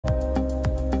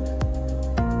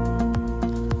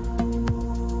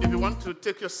to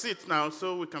take your seat now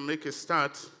so we can make a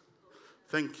start.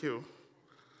 Thank you.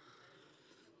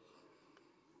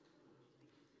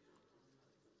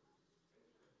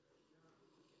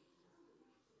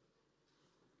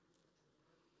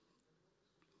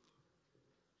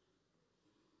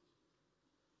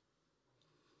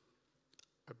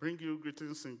 I bring you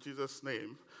greetings in Jesus'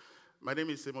 name. My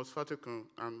name is Amos Fatekun,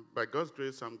 and by God's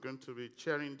grace, I'm going to be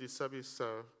chairing the service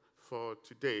for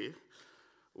today.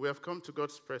 We have come to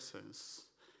God's presence.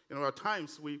 At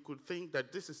times we could think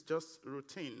that this is just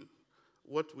routine,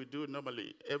 what we do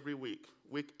normally every week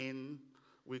in,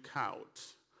 week out.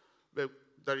 But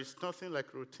there is nothing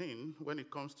like routine when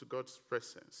it comes to God's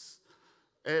presence.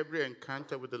 Every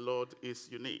encounter with the Lord is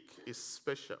unique, is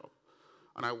special.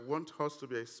 And I want us to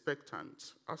be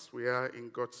expectant as we are in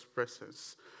God's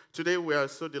presence. Today we are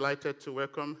so delighted to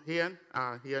welcome Ian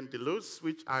Deluz,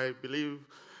 which I believe,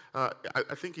 I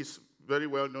think is very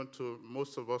well known to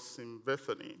most of us in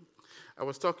Bethany. I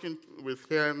was talking with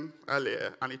him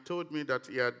earlier, and he told me that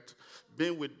he had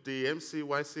been with the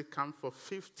MCYC camp for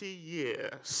 50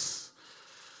 years.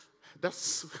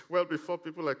 That's well before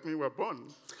people like me were born.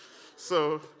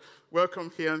 So,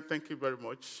 welcome here, and thank you very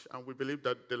much. And we believe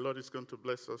that the Lord is going to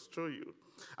bless us through you.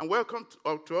 And welcome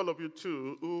to all of you,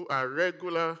 too, who are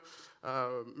regular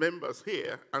members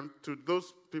here. And to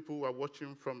those people who are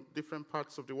watching from different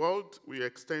parts of the world, we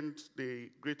extend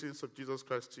the greetings of Jesus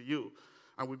Christ to you.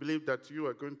 And we believe that you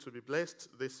are going to be blessed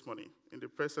this morning. In the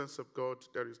presence of God,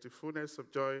 there is the fullness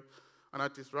of joy, and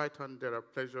at his right hand, there are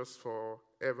pleasures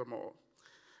forevermore.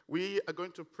 We are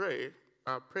going to pray.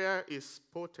 Our prayer is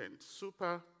potent,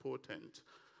 super potent.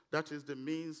 That is the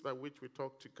means by which we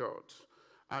talk to God.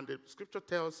 And the scripture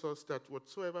tells us that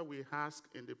whatsoever we ask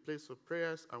in the place of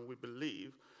prayers and we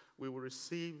believe, we will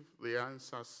receive the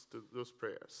answers to those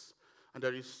prayers. And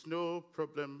there is no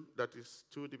problem that is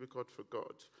too difficult for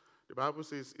God. The Bible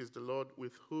says, is the Lord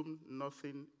with whom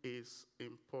nothing is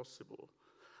impossible.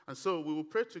 And so we will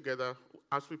pray together.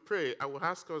 As we pray, I will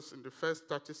ask us in the first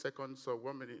 30 seconds or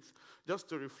 1 minute just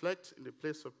to reflect in the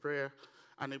place of prayer.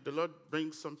 And if the Lord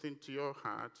brings something to your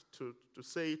heart to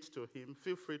say it to him,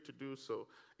 feel free to do so.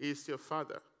 He is your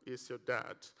father. He is your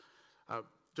dad.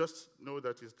 Just know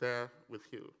that he's there with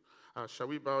you. Shall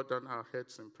we bow down our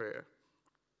heads in prayer?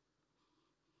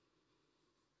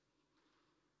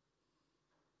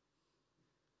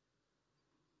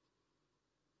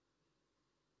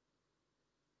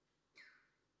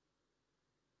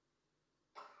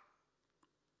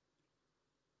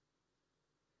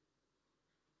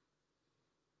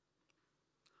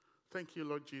 Thank you,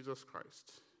 Lord Jesus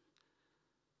Christ.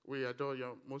 We adore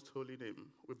your most holy name.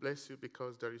 We bless you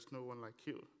because there is no one like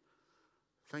you.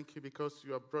 Thank you because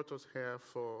you have brought us here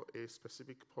for a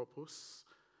specific purpose.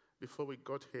 Before we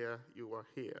got here, you were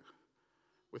here.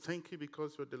 We thank you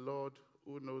because you're the Lord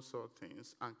who knows all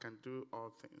things and can do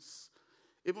all things.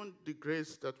 Even the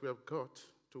grace that we have got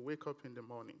to wake up in the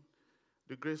morning,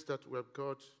 the grace that we have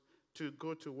got to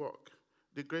go to work,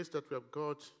 the grace that we have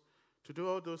got to do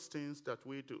all those things that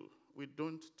we do. We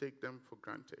don't take them for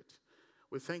granted.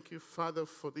 We thank you, Father,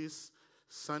 for this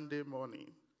Sunday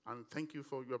morning, and thank you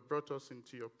for you have brought us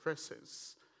into your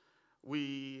presence.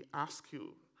 We ask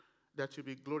you that you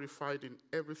be glorified in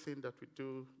everything that we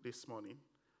do this morning.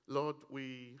 Lord,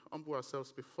 we humble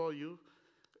ourselves before you.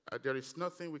 There is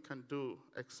nothing we can do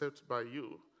except by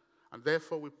you, and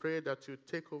therefore we pray that you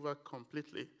take over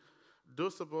completely.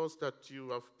 Those of us that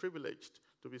you have privileged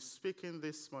to be speaking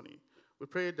this morning, we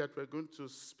pray that we're going to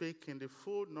speak in the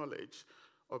full knowledge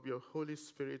of your Holy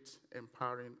Spirit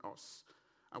empowering us.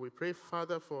 And we pray,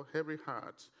 Father, for every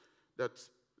heart that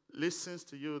listens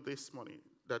to you this morning,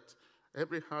 that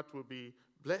every heart will be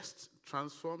blessed,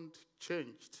 transformed,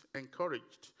 changed,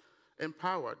 encouraged,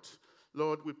 empowered.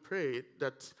 Lord, we pray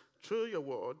that through your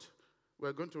word,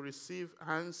 we're going to receive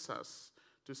answers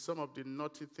to some of the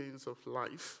naughty things of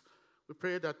life. We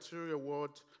pray that through your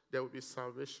word, there will be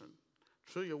salvation.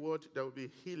 Through your word, there will be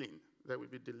healing, there will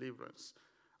be deliverance.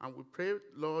 And we pray,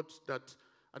 Lord, that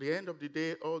at the end of the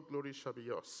day, all glory shall be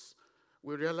yours.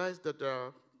 We realize that there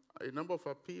are a number of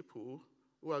our people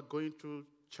who are going through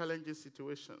challenging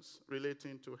situations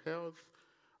relating to health,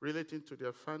 relating to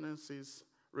their finances,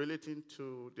 relating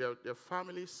to their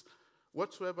families,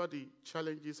 whatsoever the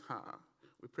challenges are.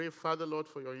 We pray, Father, Lord,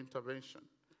 for your intervention.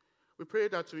 We pray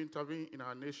that you intervene in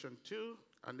our nation too.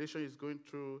 Our nation is going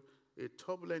through a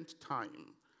turbulent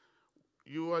time.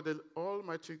 You are the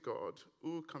Almighty God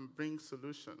who can bring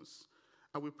solutions.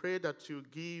 And we pray that you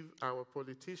give our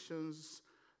politicians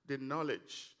the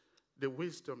knowledge, the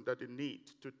wisdom that they need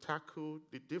to tackle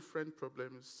the different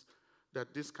problems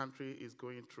that this country is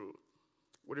going through.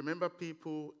 We remember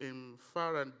people in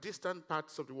far and distant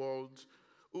parts of the world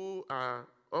who are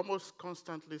almost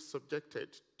constantly subjected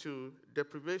to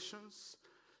deprivations,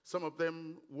 some of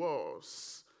them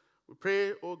wars. We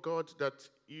pray, oh God, that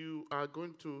you are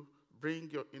going to bring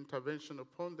your intervention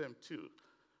upon them too.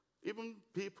 Even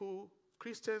people,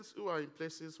 Christians who are in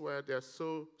places where they are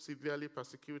so severely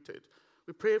persecuted.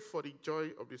 We pray for the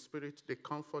joy of the Spirit, the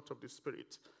comfort of the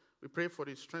Spirit. We pray for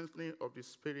the strengthening of the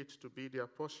Spirit to be their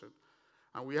portion.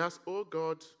 And we ask, oh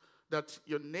God, that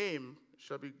your name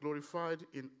shall be glorified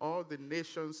in all the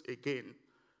nations again.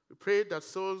 We pray that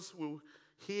souls will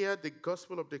hear the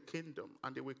gospel of the kingdom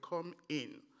and they will come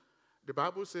in. The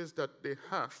Bible says that the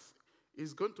earth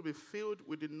is going to be filled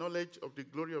with the knowledge of the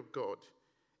glory of God,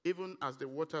 even as the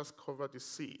waters cover the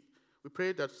sea. We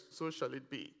pray that so shall it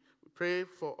be. We pray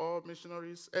for all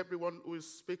missionaries, everyone who is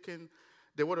speaking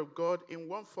the word of God in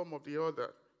one form or the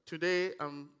other, today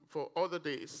and for other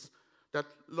days, that,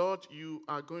 Lord, you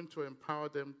are going to empower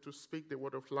them to speak the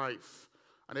word of life,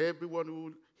 and everyone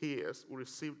who hears will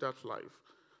receive that life.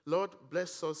 Lord,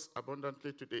 bless us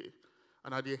abundantly today,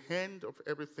 and at the end of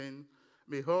everything,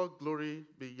 may all glory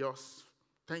be yours.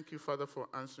 Thank you, Father, for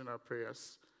answering our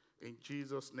prayers. In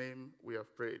Jesus' name we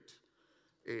have prayed.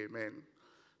 Amen.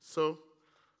 So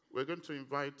we're going to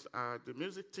invite the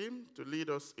music team to lead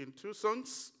us in 2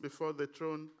 songs, Before the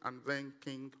Throne and then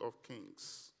King of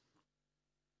Kings.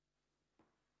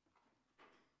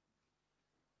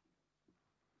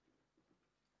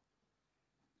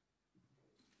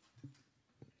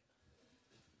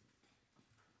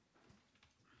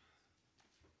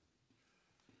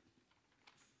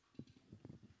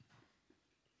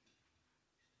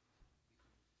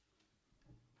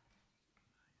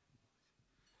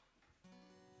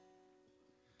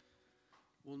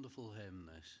 Wonderful hymn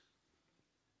this,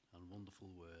 and wonderful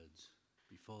words,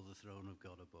 before the throne of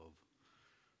God above.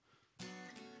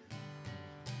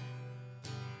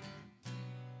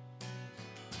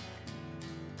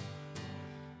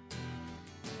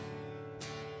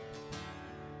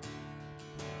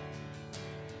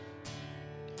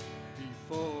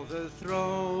 Before the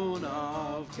throne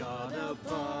of God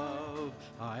above,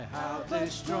 I have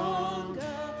this strong,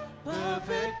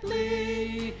 perfect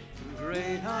plea.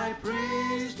 Great high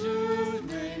priest whose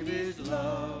name is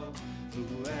love,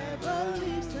 whoever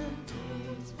lives and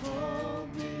prays for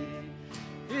me.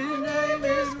 His name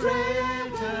is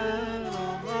written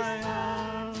on my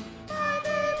arm, my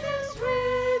name is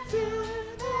written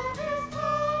on his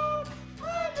heart. I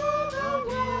know the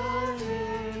words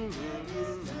in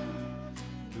his tongue.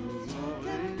 No one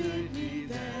can bid me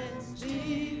thence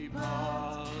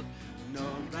depart.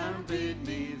 None can bid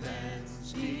me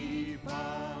thence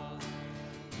depart.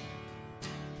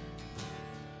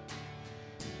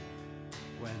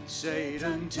 When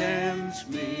Satan tempts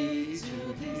me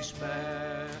to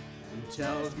despair and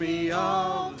tells me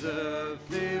of the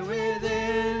fear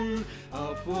within,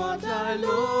 upward I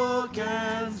look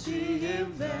and see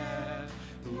him there,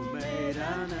 who made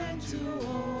an end to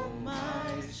all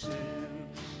my sin.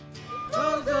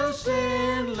 Because the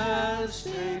sinless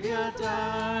Savior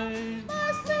died,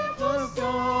 my sin for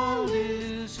God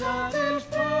is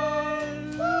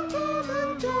satisfied. For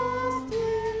the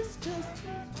justice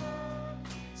justified,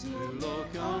 to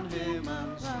look on him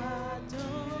and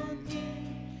pardon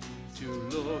me, to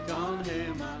look on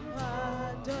him and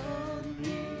pardon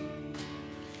me.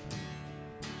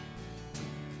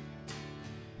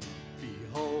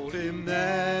 Behold him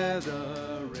there,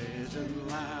 the risen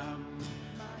Lamb,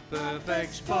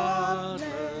 perfect,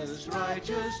 spotless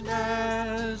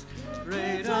righteousness,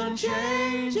 great,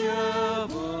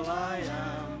 unchangeable I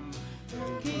am,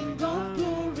 the King of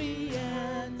glory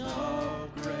and of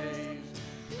grace.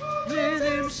 With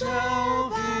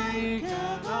himself he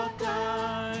cannot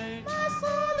die, my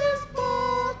soul is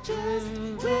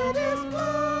purchased with his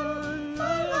blood,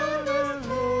 my life is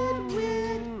hid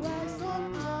with Christ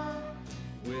on high,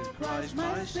 with Christ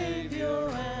my Savior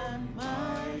and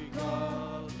my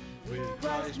God, with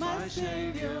Christ my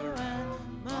Savior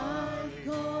and my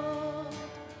God.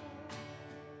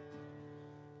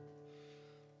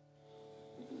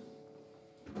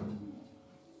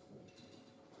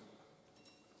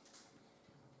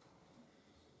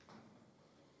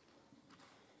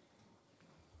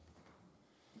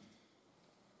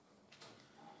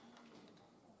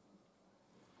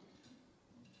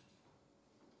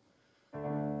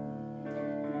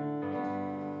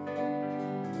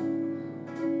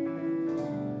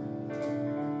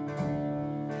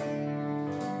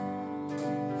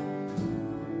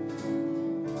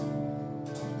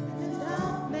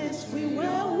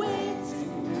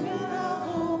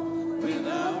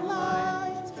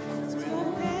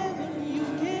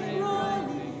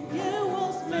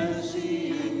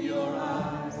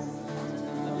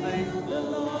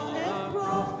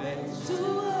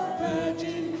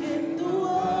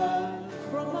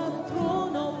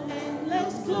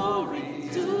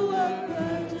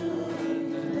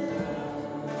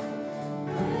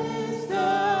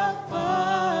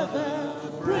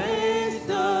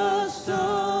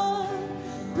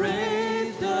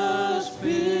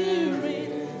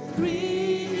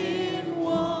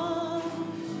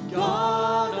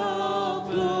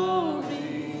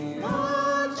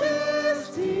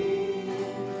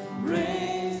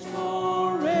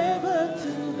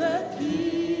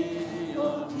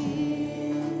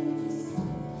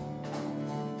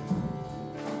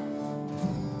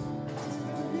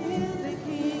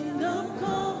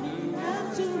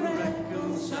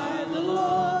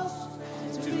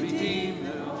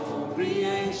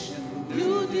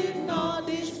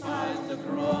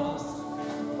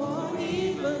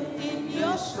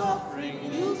 your suffering,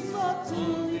 you saw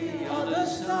to the other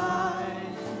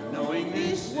side. Knowing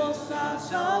this was our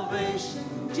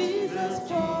salvation, Jesus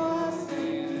for us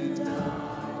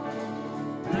died.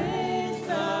 Praise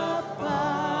the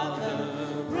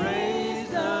Father, praise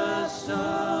the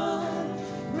Son,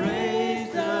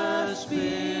 praise the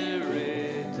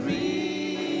Spirit,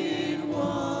 three in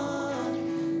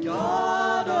one.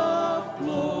 God of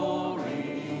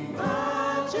glory,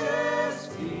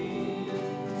 majesty,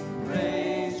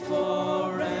 praise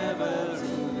forever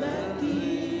to the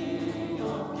King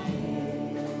of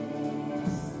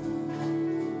Kings.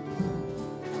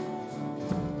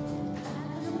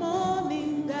 The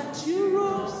morning that you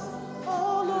rose,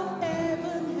 all of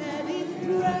heaven had in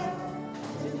breath,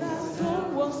 till our soul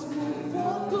was moved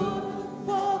for good,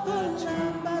 for the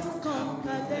Lamb has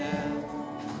conquered death.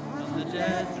 And the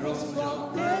dead rose from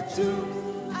their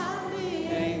tombs, and the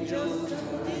angels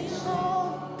stood in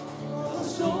awe. For the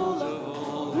souls of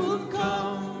all who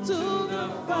come to the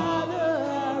Father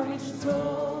are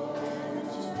restored.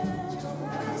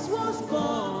 Christ was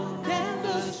born, and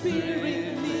the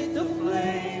Spirit lit the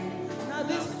flame. Now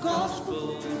this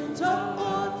gospel truth of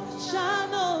God shall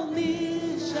not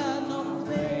need, shall not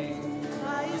fade.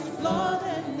 By His blood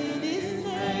and in His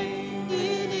name,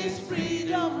 in His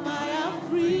freedom I am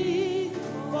free.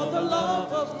 For the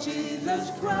love of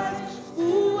Jesus Christ,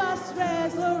 who has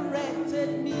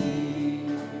resurrected me.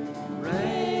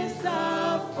 Praise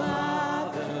the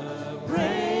Father,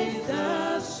 praise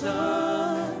the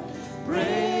Son,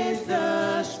 praise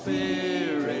the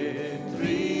Spirit,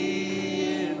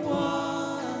 three in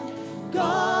one.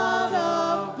 God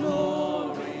of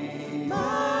glory,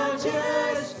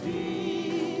 majesty,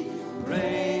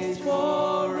 praise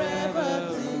forever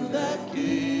to the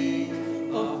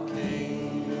King of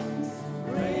Kings.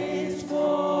 Praise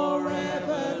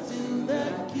forever to the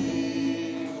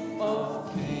King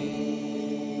of Kings.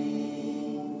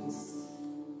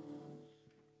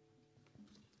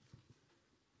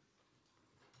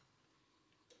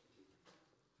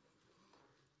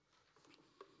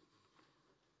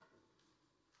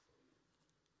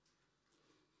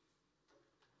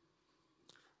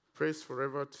 Praise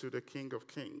forever to the King of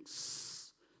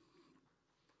Kings.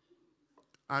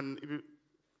 And if you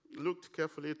looked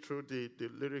carefully through the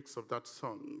lyrics of that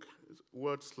song,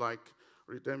 words like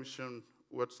redemption,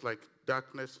 words like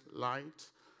darkness,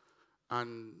 light,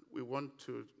 and we want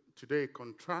to today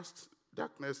contrast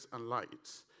darkness and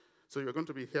light. So you're going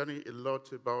to be hearing a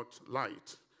lot about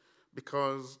light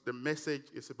because the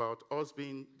message is about us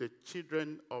being the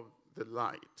children of the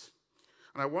light.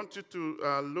 And I want you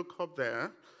to look up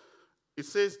there. It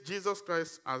says Jesus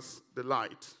Christ as the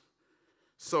light.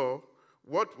 So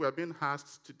what we're being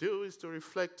asked to do is to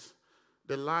reflect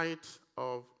the light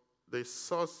of the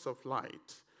source of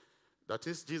light. That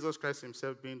is Jesus Christ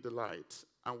himself being the light.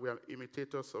 And we are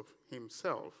imitators of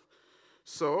himself.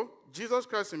 So Jesus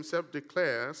Christ himself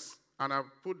declares, and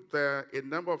I've put there a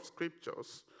number of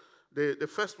scriptures. The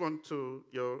first one to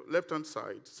your left-hand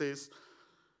side says,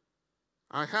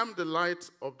 I am the light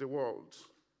of the world.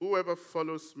 Whoever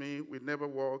follows me will never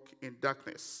walk in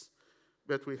darkness,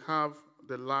 but we have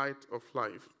the light of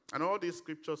life. And all these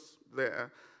scriptures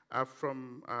there are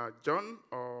from John,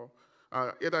 or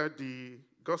either the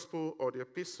Gospel or the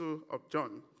Epistle of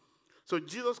John. So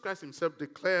Jesus Christ himself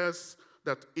declares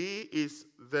that he is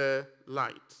the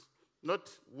light. Not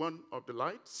one of the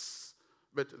lights,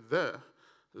 but the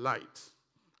light.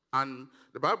 And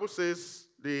the Bible says,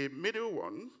 the middle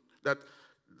one,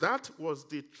 that was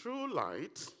the true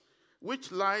light,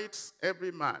 which lights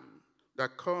every man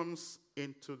that comes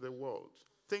into the world.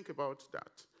 Think about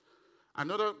that.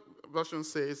 Another version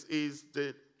says, is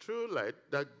the true light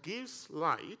that gives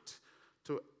light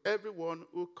to everyone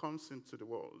who comes into the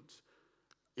world.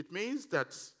 It means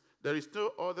that there is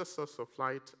no other source of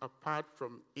light apart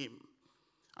from him.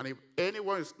 And if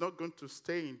anyone is not going to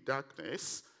stay in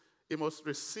darkness, he must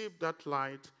receive that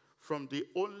light from the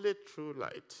only true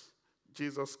light,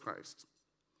 Jesus Christ.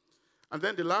 And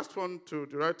then the last one to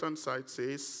the right-hand side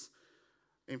says,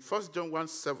 in 1 John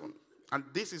 1:7, and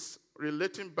this is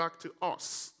relating back to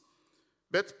us.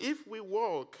 But if we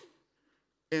walk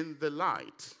in the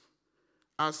light,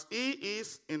 as he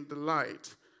is in the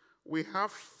light, we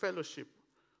have fellowship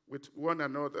with one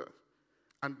another.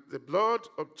 And the blood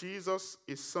of Jesus,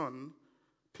 his son,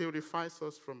 purifies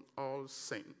us from all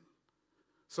sin.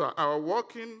 So our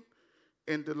walking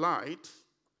in the light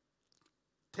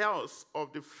tells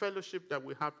of the fellowship that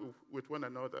we have with one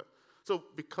another. So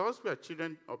because we are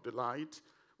children of the light,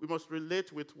 we must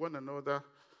relate with one another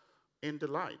in the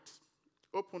light.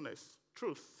 Openness,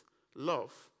 truth,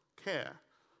 love, care.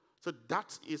 So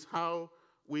that is how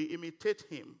we imitate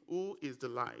him who is the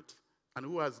light and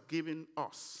who has given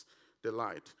us the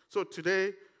light. So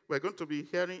today, we're going to be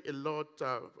hearing a lot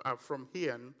from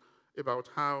Ian about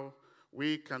how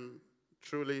we can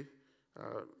truly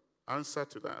answer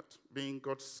to that, being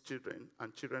God's children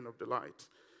and children of the light.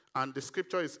 And the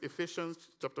scripture is Ephesians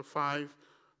chapter 5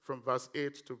 from verse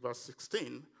 8 to verse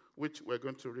 16, which we're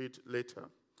going to read later.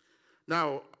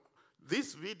 Now,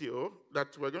 this video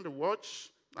that we're going to watch,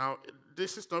 now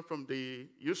this is not from the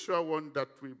usual one that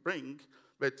we bring,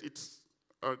 but it's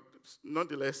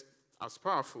nonetheless as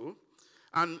powerful.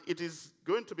 And it is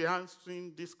going to be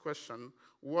answering this question,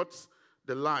 what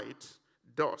the light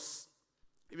does.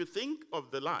 If you think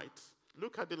of the light,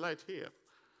 look at the light here.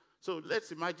 So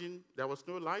let's imagine there was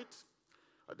no light.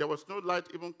 There was no light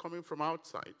even coming from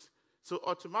outside. So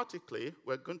automatically,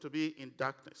 we're going to be in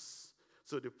darkness.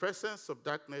 So the presence of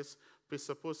darkness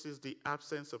presupposes the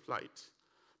absence of light.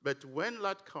 But when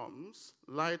light comes,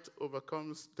 light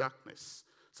overcomes darkness.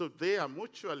 So they are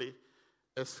mutually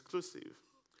exclusive.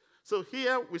 So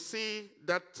here we see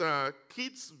that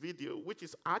kids video, which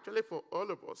is actually for all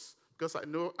of us, because I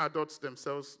know adults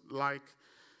themselves like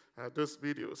those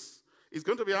videos. It's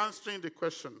going to be answering the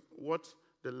question, what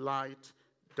the light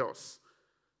does.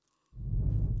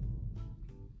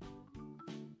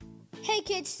 Hey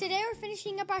kids, today we're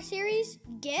finishing up our series,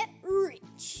 Get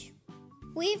Rich.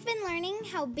 We've been learning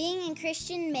how being a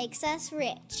Christian makes us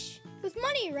rich. With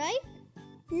money, right?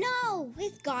 No,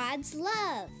 with God's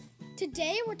love.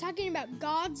 Today we're talking about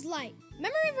God's light.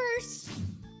 Memory verse.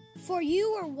 For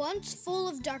you were once full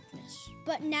of darkness,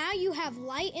 but now you have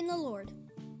light in the Lord.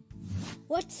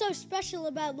 What's so special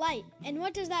about light? And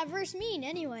what does that verse mean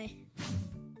anyway?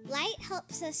 Light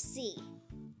helps us see.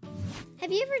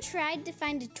 Have you ever tried to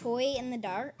find a toy in the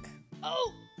dark?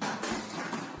 Oh!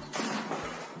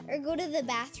 Or go to the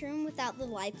bathroom without the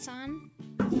lights on?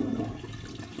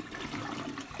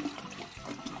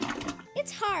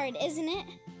 It's hard, isn't it?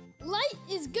 Light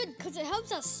is good because it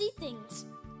helps us see things.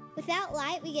 Without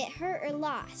light, we get hurt or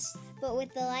lost. But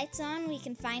with the lights on, we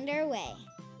can find our way.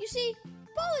 You see,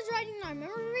 Paul is writing our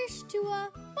memory verse to a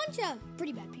bunch of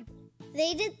pretty bad people.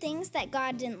 They did things that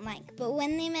God didn't like, but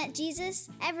when they met Jesus,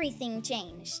 everything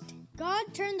changed.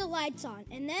 God turned the lights on,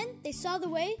 and then they saw the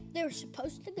way they were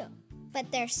supposed to go.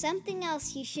 But there's something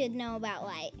else you should know about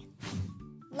light.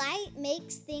 Light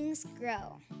makes things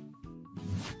grow.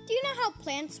 Do you know how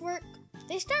plants work?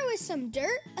 They start with some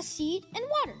dirt, a seed, and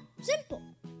water. Simple.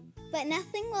 But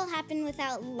nothing will happen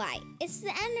without light. It's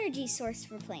the energy source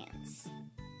for plants.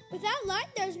 Without light,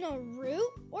 there's no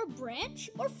root or branch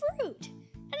or fruit.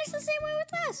 And it's the same way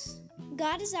with us.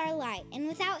 God is our light, and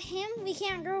without him, we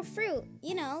can't grow fruit.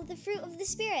 You know, the fruit of the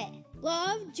Spirit.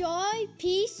 Love, joy,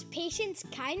 peace, patience,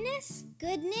 kindness,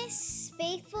 goodness,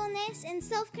 faithfulness, and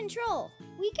self-control.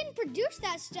 We can produce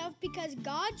that stuff because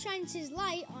God shines his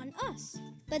light on us.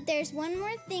 But there's one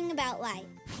more thing about light.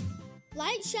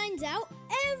 Light shines out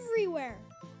everywhere.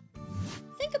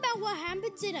 Think about what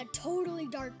happens in a totally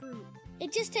dark room.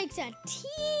 It just takes a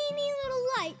teeny little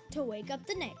light to wake up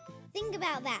the night. Think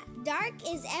about that. Dark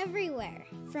is everywhere,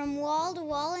 from wall to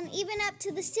wall and even up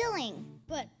to the ceiling.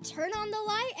 But turn on the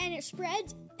light and it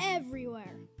spreads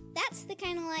everywhere. That's the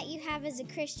kind of light you have as a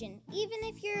Christian, even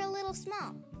if you're a little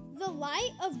small. The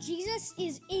light of Jesus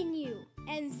is in you,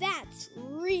 and that's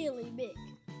really big.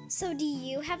 So do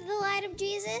you have the light of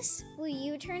Jesus? Will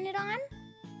you turn it on?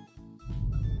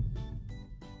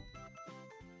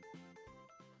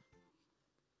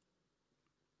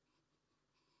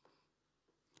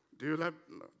 Do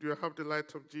you have the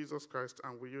light of Jesus Christ,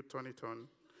 and will you turn it on?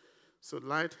 So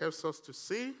light helps us to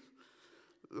see,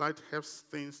 light helps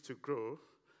things to grow,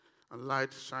 and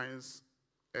light shines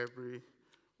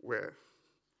everywhere.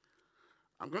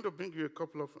 I'm going to bring you a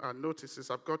couple of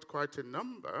notices. I've got quite a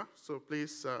number, so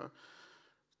please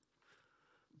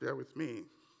bear with me.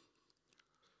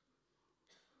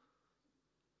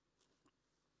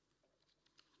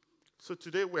 So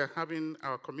today we're having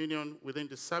our communion within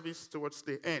the service towards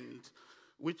the end,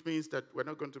 which means that we're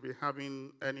not going to be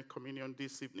having any communion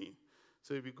this evening.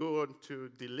 So if you go on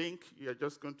to the link, you're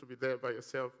just going to be there by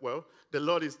yourself. Well, the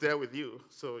Lord is there with you,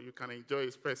 so you can enjoy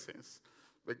his presence.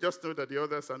 But just know that the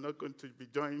others are not going to be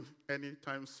joined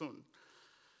anytime soon.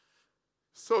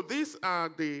 So these are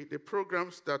the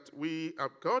programs that we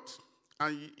have got.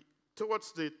 And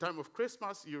towards the time of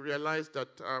Christmas, you realize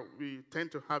that we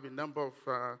tend to have a number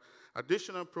of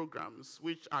additional programs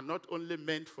which are not only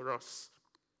meant for us,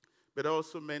 but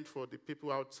also meant for the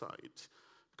people outside.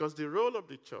 Because the role of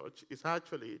the church is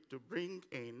actually to bring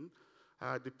in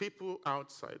the people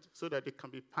outside so that they can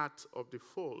be part of the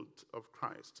fold of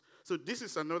Christ. So this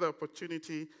is another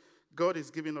opportunity God is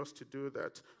giving us to do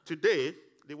that. Today,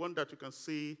 the one that you can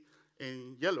see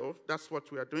in yellow, that's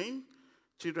what we are doing,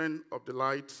 Children of the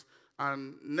Light.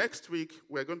 And next week,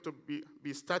 we're going to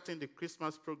be starting the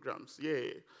Christmas programs.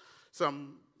 Yay. So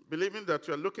I'm believing that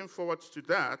you are looking forward to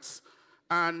that.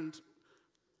 And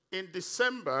in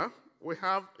December, we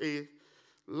have a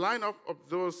lineup of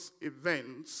those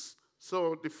events.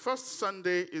 So the first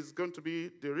Sunday is going to be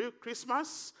the real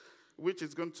Christmas, which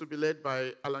is going to be led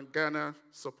by Alan Garner,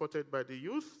 supported by the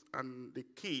youth and the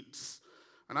kids.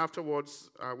 And afterwards,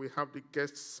 we have the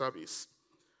guest service.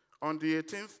 On the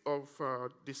 18th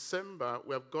of December,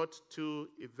 we have got 2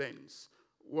 events,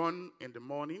 one in the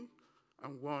morning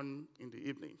and one in the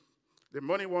evening. The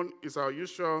morning one is our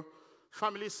usual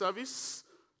family service,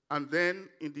 and then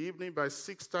in the evening by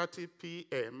 6:30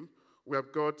 p.m., we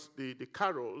have got the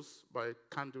carols by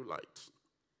candlelight.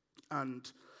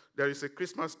 And there is a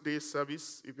Christmas Day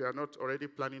service if you are not already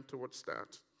planning towards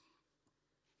that.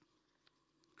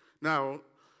 Now,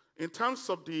 in terms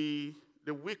of the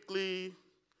weekly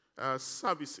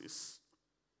services,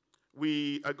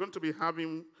 we are going to be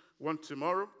having one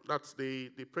tomorrow. That's the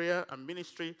prayer and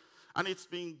ministry. And it's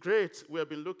been great. We have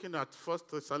been looking at 1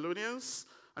 Thessalonians,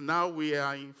 and now we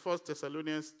are in 1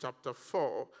 Thessalonians chapter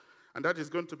 4. And that is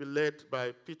going to be led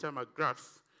by Peter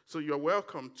McGrath. So you're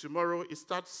welcome. Tomorrow it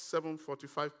starts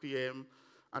 7:45 p.m.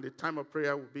 and the time of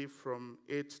prayer will be from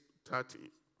 8:30.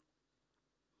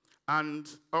 And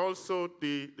also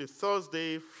the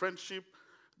Thursday friendship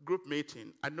group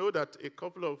meeting. I know that a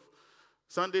couple of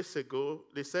Sundays ago,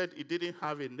 they said it didn't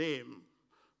have a name,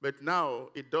 but now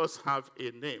it does have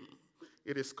a name.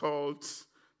 It is called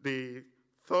the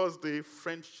Thursday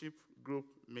friendship group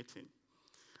meeting.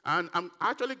 And I'm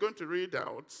actually going to read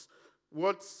out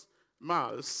what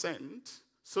Miles sent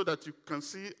so that you can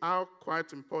see how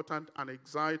quite important and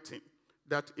exciting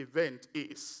that event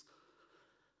is.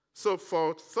 So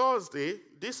for Thursday,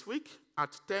 this week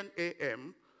at 10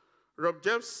 a.m., Rob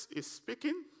Jeffs is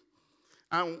speaking,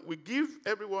 and we give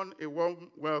everyone a warm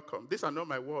welcome. These are not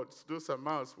my words, those are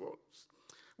Miles' words.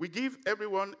 We give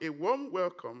everyone a warm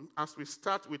welcome as we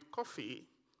start with coffee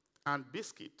and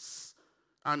biscuits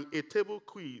and a table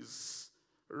quiz.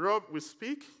 Rob will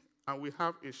speak, and we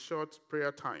have a short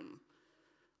prayer time.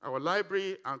 Our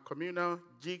library and communal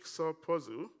jigsaw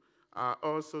puzzle are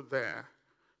also there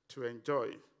to enjoy.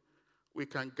 We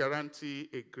can guarantee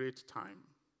a great time.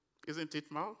 Isn't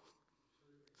it, Mal?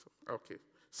 Okay.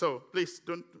 So please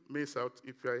don't miss out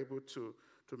if you're able to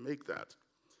make that.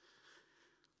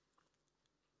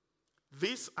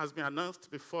 This has been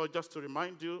announced before, just to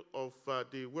remind you of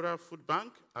the Wura Food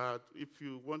Bank, if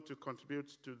you want to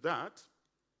contribute to that.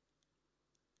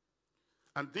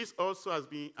 And this also has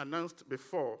been announced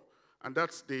before, and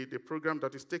that's the program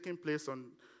that is taking place on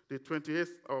the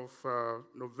 28th of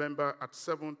November at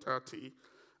 7:30,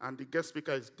 and the guest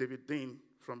speaker is David Dean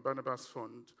from Barnabas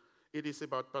Fund. It is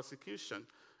about persecution,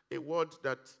 a word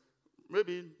that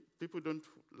maybe people don't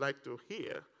like to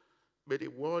hear, but a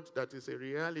word that is a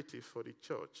reality for the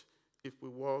church if we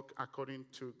walk according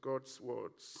to God's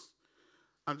words.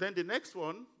 And then the next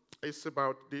one is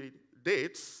about the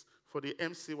dates for the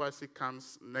MCYC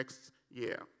camps next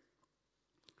year.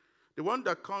 The one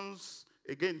that comes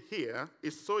again here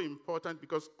is so important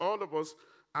because all of us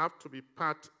have to be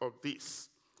part of this.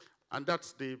 And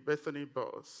that's the Bethany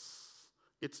bus.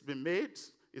 It's been made,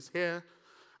 it's here,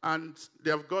 and they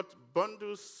have got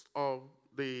bundles of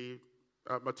the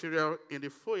material in the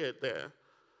foyer there.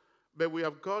 But we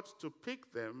have got to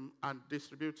pick them and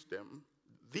distribute them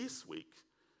this week.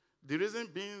 The reason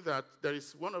being that there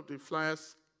is one of the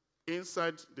flyers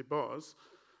inside the bus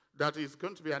that is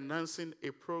going to be announcing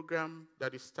a program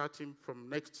that is starting from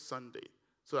next Sunday.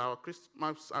 So our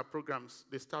Christmas programs,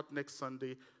 they start next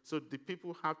Sunday. So the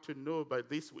people have to know by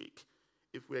this week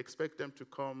if we expect them to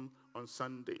come on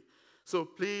Sunday. So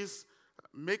please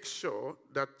make sure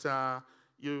that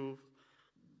you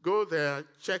go there,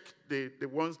 check the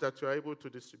ones that you are able to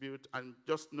distribute, and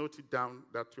just note it down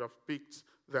that you have picked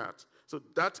that. So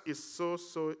that is so,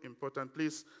 so important.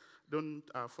 Please don't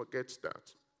forget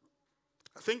that.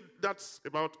 I think that's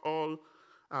about all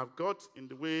I've got in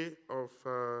the way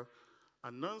of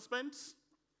announcements.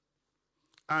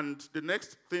 And the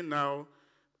next thing now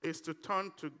is to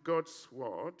turn to God's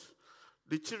word.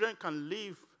 The children can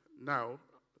leave now.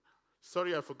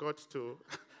 Sorry, I forgot to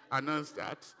announce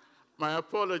that. My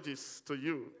apologies to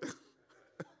you.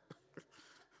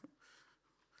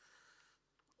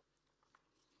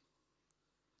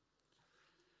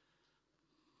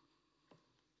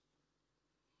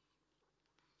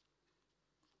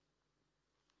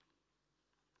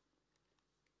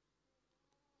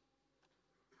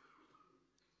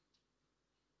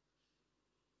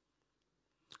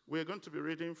 We're going to be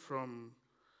reading from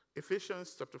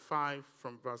Ephesians chapter 5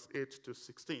 from verse 8 to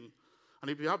 16.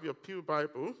 And if you have your Pew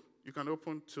Bible, you can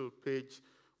open to page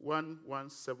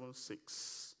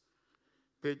 1176.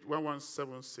 Page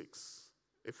 1176,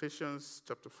 Ephesians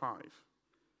chapter 5.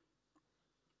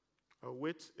 I'll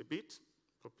wait a bit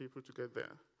for people to get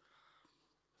there.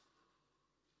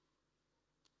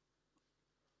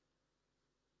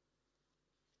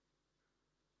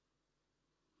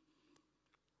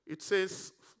 It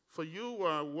says, "For you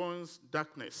were once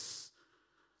darkness,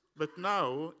 but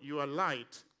now you are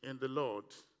light in the Lord.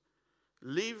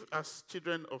 Live as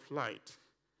children of light.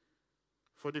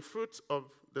 For the fruit of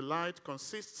the light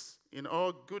consists in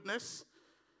all goodness,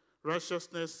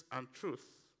 righteousness, and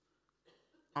truth.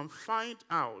 And find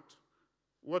out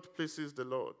what pleases the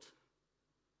Lord.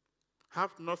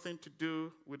 Have nothing to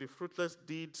do with the fruitless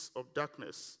deeds of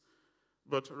darkness,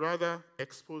 but rather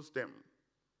expose them.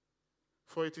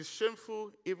 For it is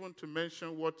shameful even to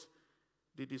mention what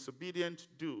the disobedient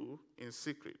do in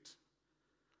secret.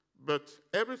 But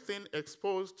everything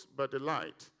exposed by the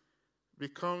light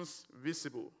becomes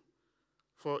visible,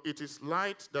 for it is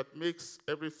light that makes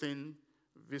everything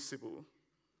visible.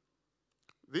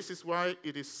 This is why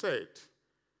it is said,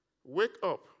 'Wake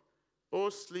up, O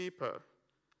sleeper,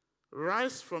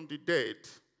 rise from the dead,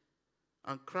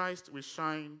 and Christ will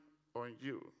shine on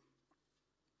you.'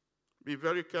 Be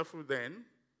very careful then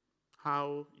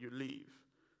how you live,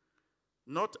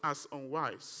 not as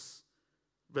unwise,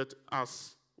 but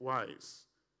as wise,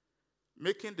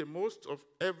 making the most of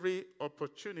every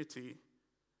opportunity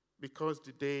because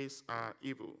the days are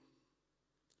evil."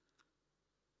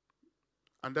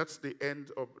 And that's the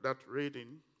end of that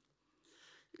reading.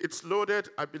 It's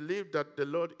loaded. I believe that the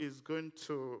Lord is going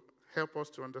to help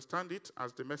us to understand it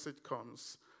as the message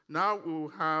comes. Now we will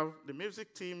have the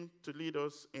music team to lead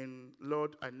us in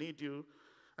 "Lord, I Need You,"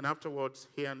 and afterwards,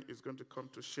 Ian is going to come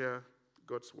to share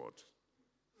God's word.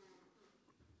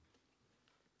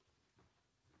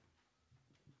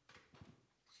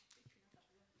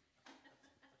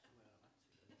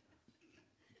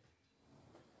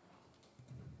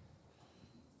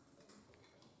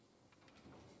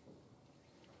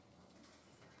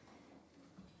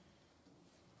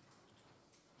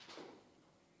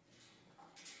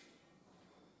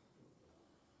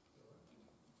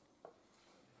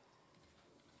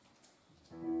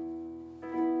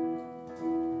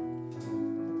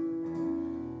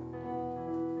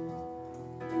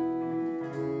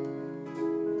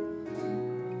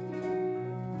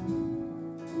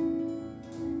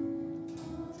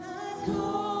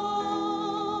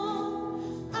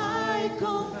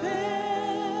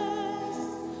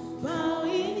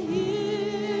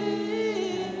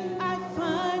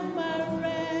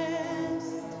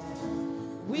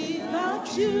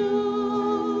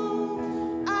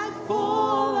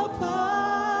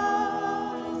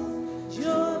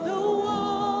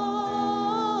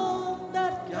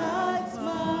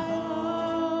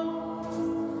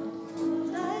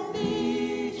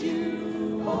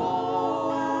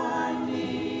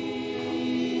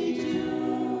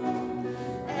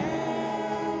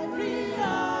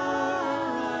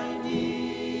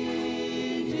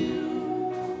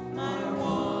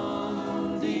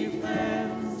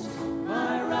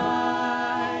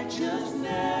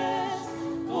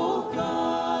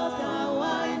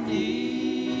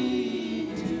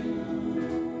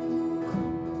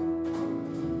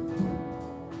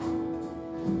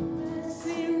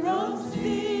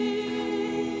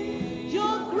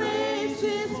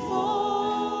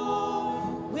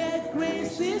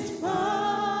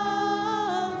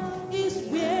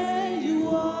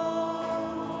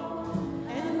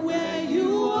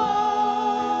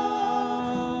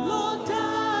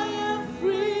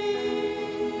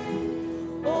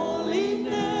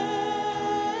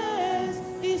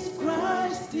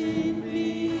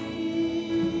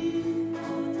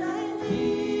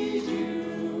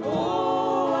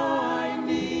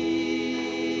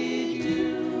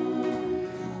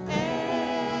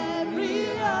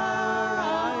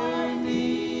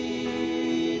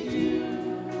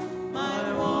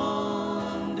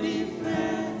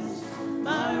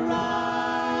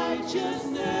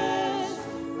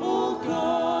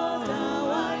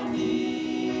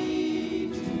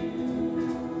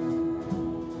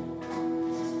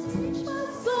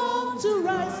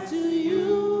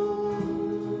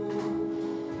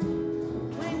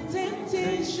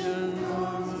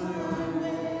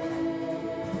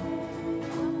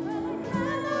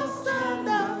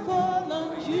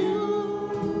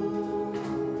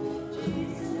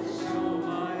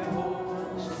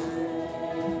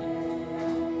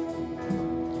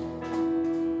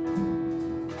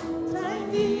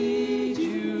 Need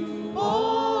you.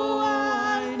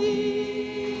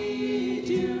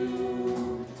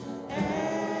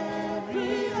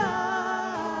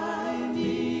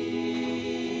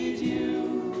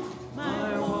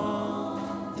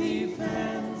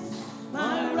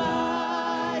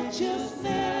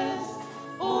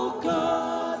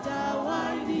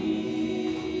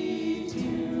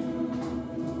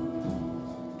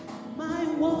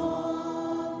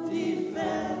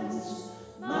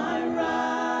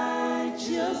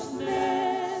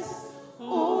 righteousness.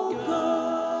 Oh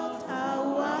God,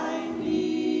 how I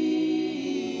need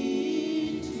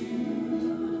you.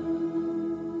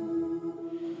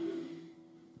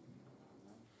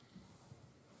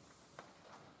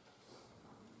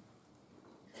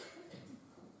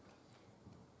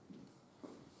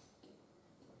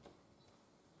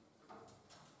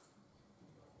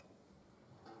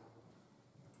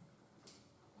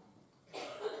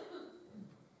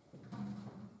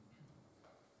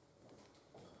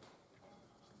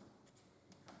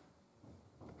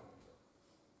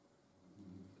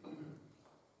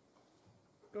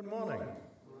 Good morning.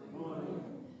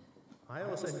 I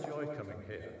always enjoy coming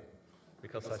here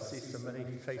because I see so many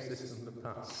faces from the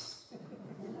past.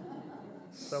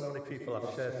 So many people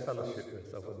I've shared fellowship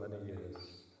with over many years.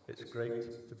 It's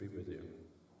great to be with you.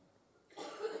 A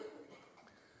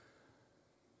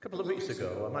couple of weeks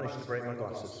ago, I managed to break my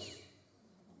glasses.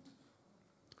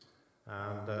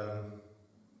 And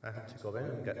I had to go in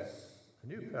and get a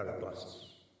new pair of glasses.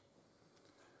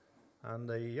 And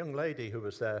the young lady who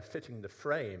was there fitting the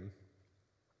frame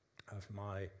of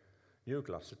my new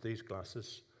glasses, these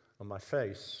glasses, on my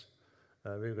face,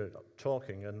 we were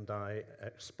talking, and I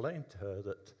explained to her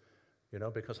that, you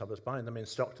know, because I was buying them in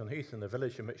Stockton Heath, in the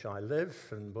village in which I live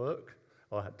and work,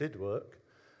 or did work,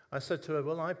 I said to her,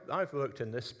 well, I've worked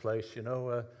in this place, you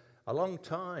know, a long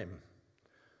time.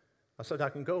 I said, I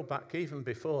can go back even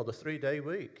before the 3-day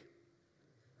week.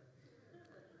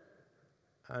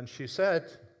 And she said,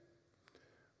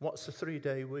 what's a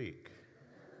 3-day week?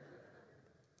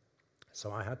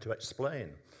 So I had to explain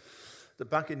that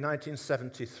back in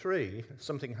 1973,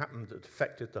 something happened that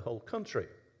affected the whole country.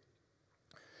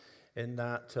 In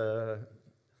that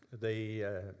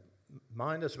the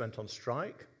miners went on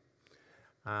strike,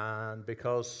 and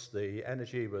because the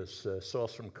energy was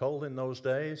sourced from coal in those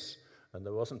days, and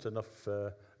there wasn't enough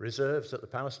reserves at the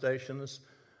power stations,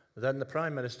 then the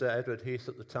Prime Minister, Edward Heath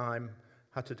at the time,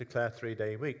 had to declare a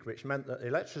 3-day week, which meant that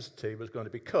electricity was going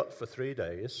to be cut for 3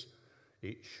 days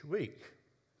each week,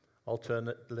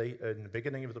 alternately in the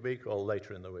beginning of the week or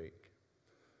later in the week.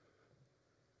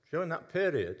 During that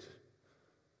period,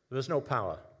 there was no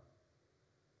power,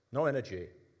 no energy,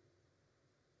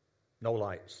 no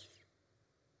lights.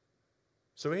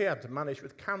 So we had to manage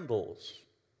with candles.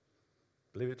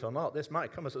 Believe it or not, this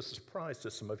might come as a surprise to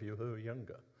some of you who are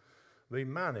younger. We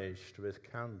managed with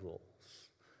candles.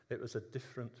 It was a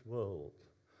different world.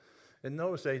 In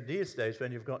those days, these days,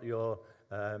 when you've got your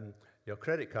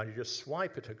credit card, you just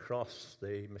swipe it across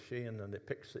the machine and it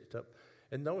picks it up.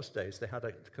 In those days, they had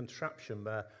a contraption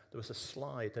where there was a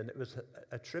slide, and it was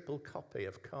a triple copy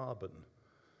of carbon,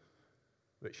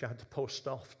 which you had to post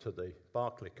off to the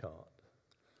Barclay card.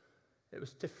 It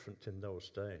was different in those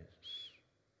days.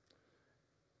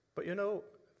 But you know,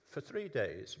 for 3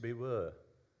 days, we were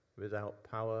without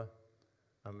power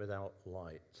and without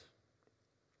light.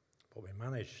 But we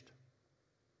managed.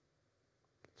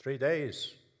 3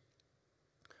 days,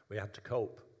 we had to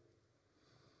cope.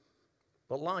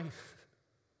 But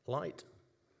light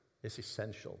is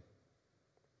essential.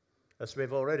 As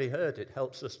we've already heard, it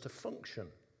helps us to function.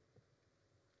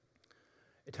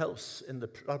 It helps in the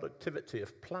productivity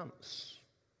of plants.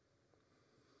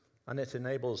 And it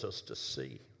enables us to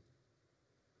see.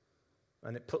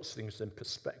 And it puts things in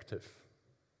perspective.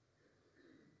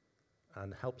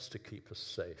 And helps to keep us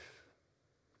safe.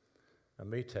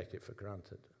 And we take it for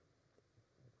granted.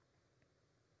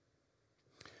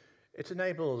 It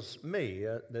enables me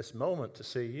at this moment to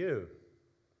see you.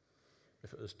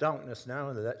 If it was darkness now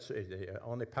and the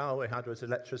only power we had was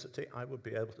electricity, I would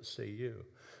be able to see you.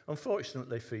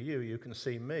 Unfortunately for you, you can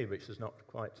see me, which is not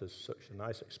quite such a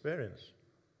nice experience.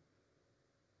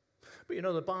 But you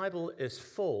know, the Bible is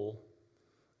full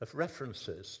of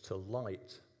references to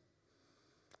light,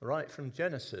 right from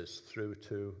Genesis through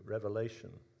to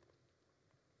Revelation.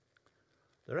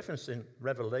 The reference in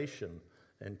Revelation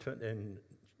in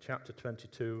chapter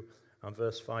 22 and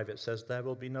verse 5, it says, there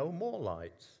will be no more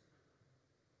light.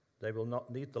 They will not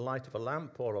need the light of a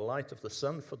lamp or a light of the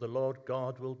sun, for the Lord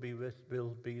God will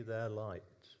be their light.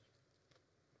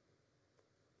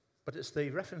 But it's the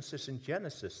references in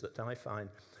Genesis that I find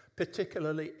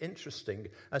particularly interesting,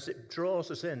 as it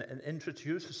draws us in and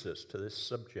introduces us to this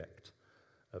subject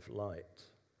of light.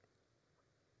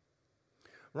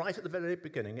 Right at the very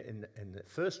beginning, in the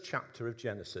first chapter of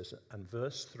Genesis and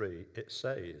verse 3, it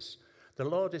says, the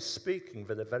Lord is speaking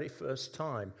for the very first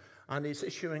time, and he's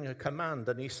issuing a command,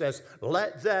 and he says,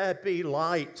 let there be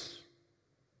light.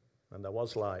 And there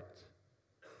was light.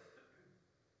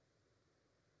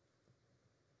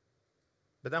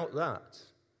 Without that,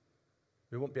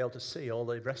 we won't be able to see all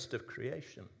the rest of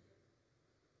creation.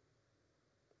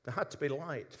 There had to be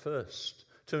light first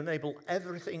to enable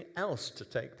everything else to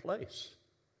take place.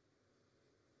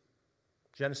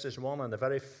 Genesis 1 and the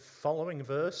very following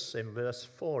verse, in verse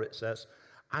 4, it says,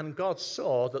 "And God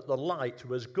saw that the light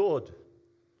was good."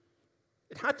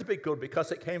 It had to be good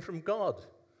because it came from God.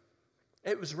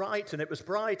 It was right and it was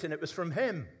bright and it was from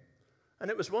him.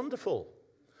 And it was wonderful.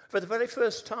 For the very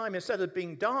first time, instead of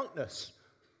being darkness,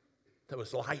 there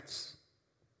was light.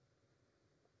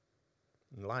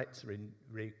 And light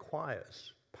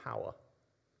requires power.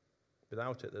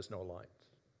 Without it, there's no light.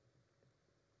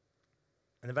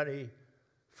 In the very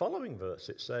following verse,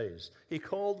 it says, he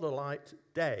called the light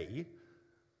day.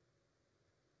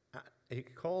 He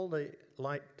called the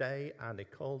light day and he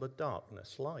called the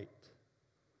darkness light.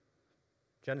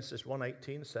 Genesis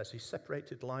 1:18 says he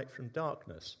separated light from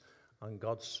darkness, and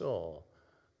God saw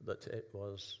that it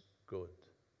was good.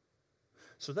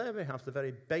 So there we have the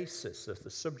very basis of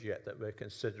the subject that we're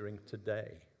considering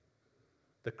today.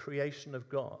 The creation of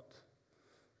God.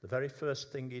 The very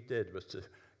first thing he did was to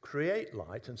create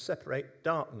light and separate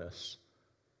darkness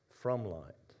from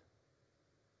light.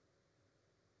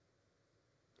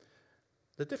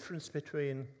 The difference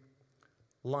between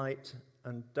light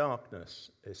and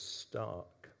darkness is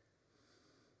stark.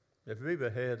 If we were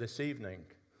here this evening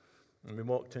and we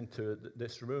walked into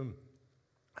this room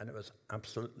and it was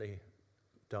absolutely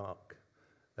dark,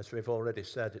 as we've already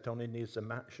said, it only needs a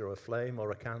match or a flame or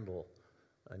a candle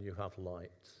and you have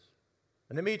light.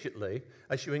 And immediately,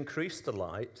 as you increase the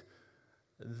light,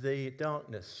 the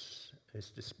darkness is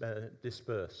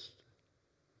dispersed.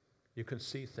 You can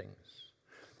see things.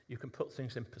 You can put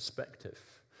things in perspective.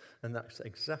 And that's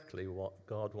exactly what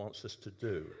God wants us to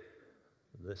do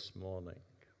this morning.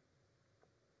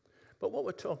 But what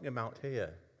we're talking about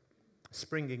here,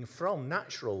 springing from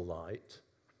natural light,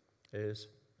 is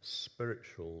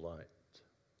spiritual light.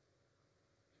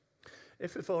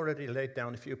 If we've already laid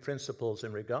down a few principles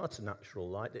in regard to natural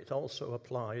light, it also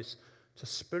applies to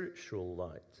spiritual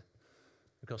light.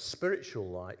 Because spiritual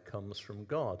light comes from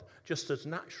God, just as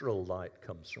natural light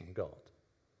comes from God.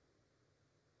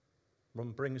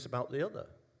 One brings about the other.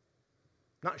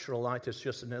 Natural light is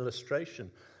just an illustration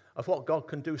of what God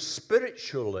can do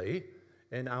spiritually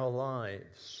in our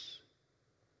lives.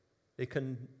 It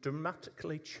can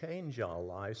dramatically change our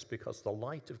lives because the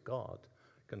light of God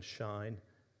can shine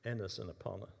in us and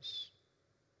upon us.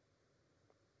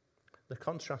 The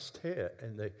contrast here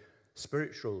in the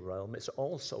spiritual realm is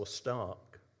also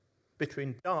stark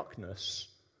between darkness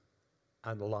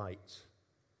and light.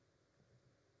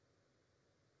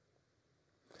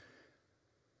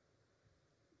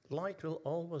 Light will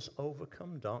always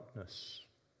overcome darkness,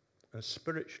 and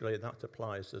spiritually that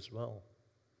applies as well.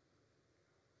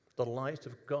 The light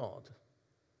of God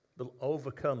will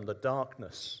overcome the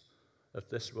darkness of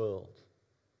this world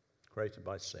created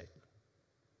by Satan.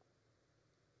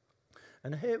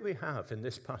 And here we have in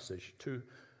this passage two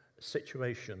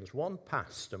situations, one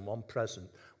past and one present,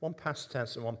 one past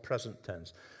tense and one present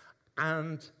tense.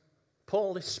 And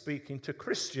Paul is speaking to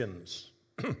Christians.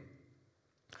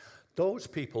 Those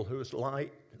people whose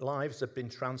lives have been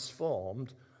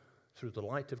transformed through the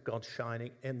light of God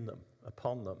shining in them,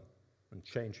 upon them, and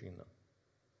changing them.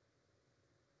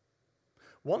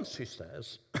 Once, he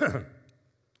says,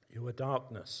 you were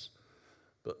darkness,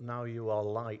 but now you are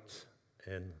light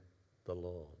in the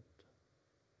Lord.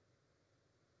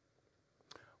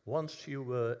 Once you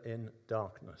were in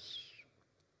darkness.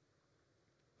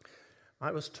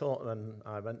 I was taught when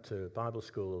I went to Bible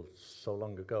school so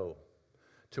long ago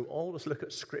to always look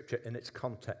at Scripture in its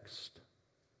context.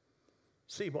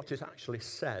 See what it actually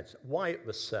said, why it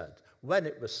was said, when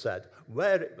it was said,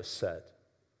 where it was said.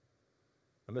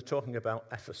 And we're talking about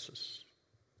Ephesus.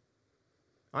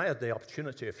 I had the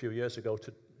opportunity a few years ago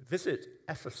to visit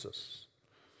Ephesus.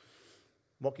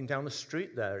 Walking down the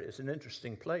street there is an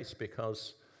interesting place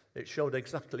because it showed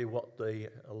exactly what the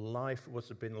life would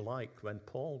have been like when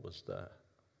Paul was there.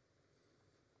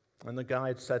 And the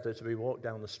guide said as we walked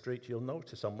down the street, you'll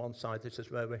notice on one side this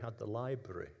is where we had the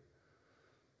library.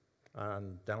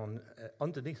 And down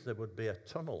underneath there would be a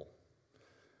tunnel.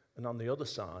 And on the other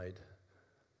side,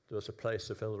 there was a place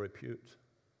of ill repute.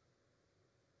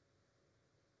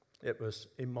 It was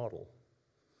immoral.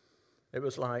 It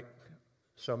was like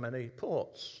so many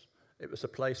ports. It was a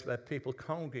place where people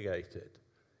congregated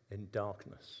in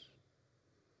darkness.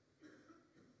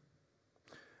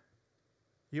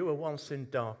 You were once in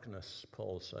darkness,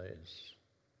 Paul says.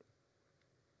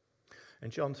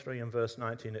 In John 3 and verse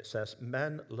 19 it says,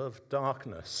 men love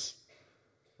darkness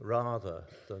rather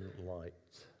than light.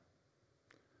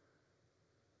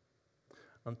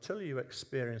 Until you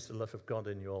experience the love of God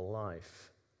in your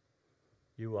life,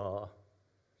 you are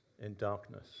in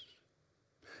darkness.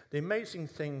 The amazing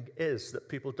thing is that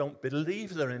people don't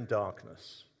believe they're in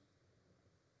darkness.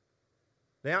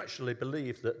 They actually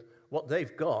believe that what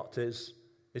they've got is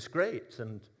great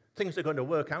and things are going to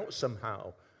work out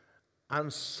somehow.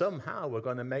 And somehow we're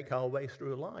going to make our way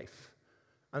through life.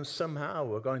 And somehow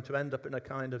we're going to end up in a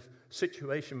kind of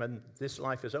situation when this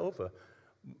life is over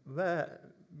where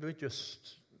we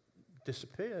just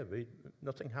disappear.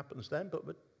 Nothing happens then, but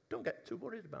we don't get too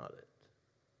worried about it.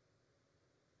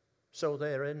 So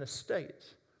they're in a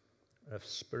state of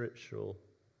spiritual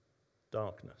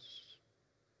darkness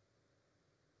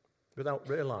without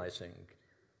realizing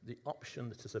the option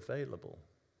that is available,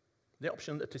 the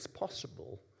option that is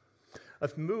possible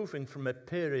of moving from a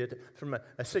period, from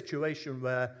a situation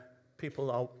where people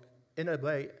are, in a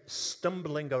way,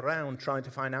 stumbling around trying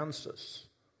to find answers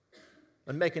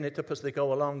and making it up as they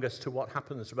go along as to what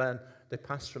happens when they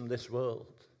pass from this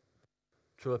world,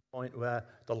 to a point where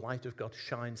the light of God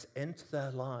shines into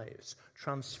their lives,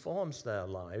 transforms their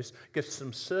lives, gives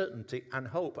them certainty and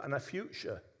hope and a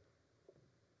future.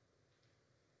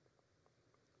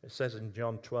 It says in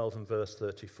John 12 and verse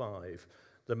 35,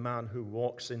 the man who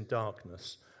walks in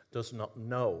darkness does not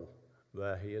know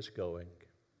where he is going.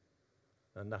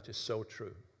 And that is so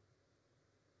true.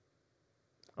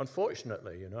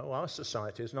 Unfortunately, our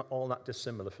society is not all that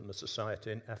dissimilar from the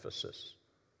society in Ephesus.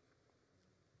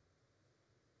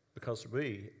 Because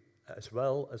we, as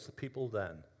well as the people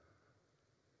then,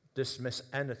 dismiss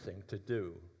anything to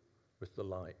do with the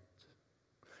light.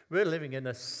 We're living in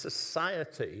a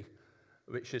society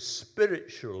which is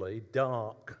spiritually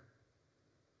dark.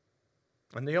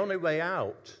 And the only way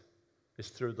out is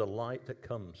through the light that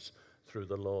comes through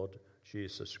the Lord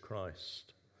Jesus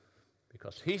Christ.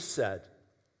 Because he said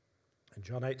in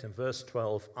John 8 and verse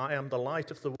 12, I am the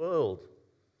light of the world.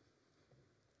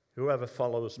 Whoever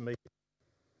follows me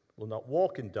will not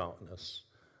walk in darkness,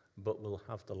 but will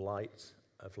have the light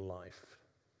of life.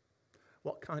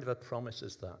 What kind of a promise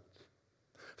is that?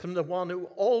 From the one who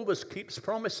always keeps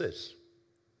promises.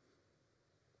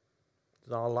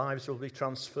 That our lives will be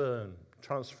transformed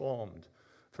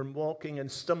from walking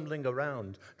and stumbling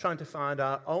around, trying to find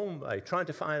our own way, trying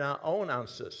to find our own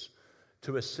answers,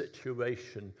 to a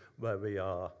situation where we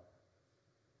are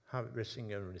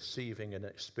receiving and receiving and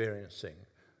experiencing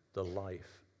the light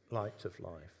of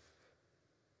life.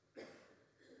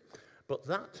 But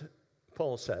that,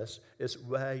 Paul says, is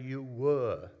where you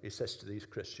were, he says to these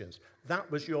Christians. That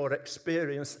was your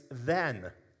experience then.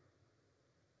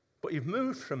 But you've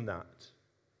moved from that.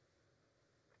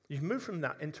 You've moved from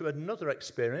that into another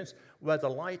experience where the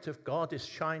light of God is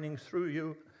shining through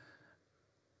you.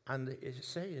 And it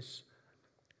says,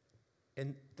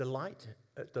 in the light,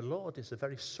 the Lord is the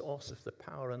very source of the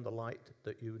power and the light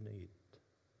that you need.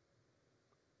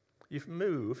 You've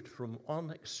moved from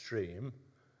one extreme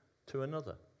to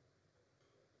another.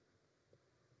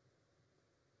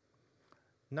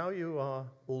 Now you are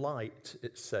light,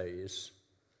 it says,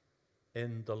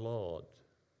 in the Lord.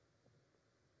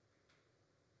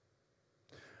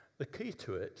 The key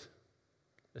to it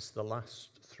is the last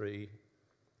three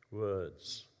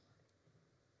words.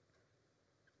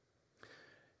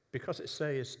 Because it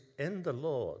says, in the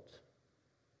Lord,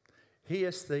 he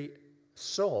is the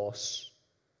source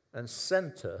and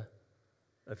center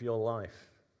of your life.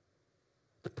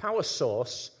 The power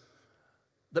source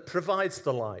that provides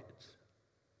the light.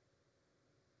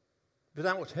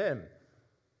 Without him,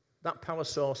 that power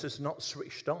source is not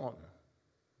switched on.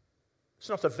 It's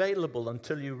not available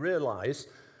until you realize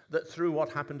that through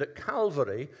what happened at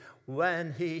Calvary,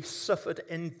 when he suffered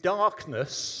in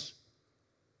darkness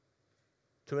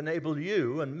to enable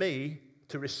you and me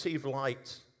to receive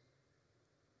light,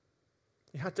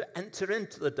 he had to enter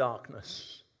into the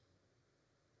darkness.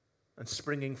 And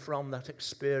springing from that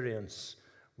experience,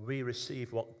 we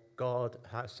receive what God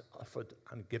has offered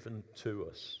and given to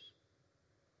us.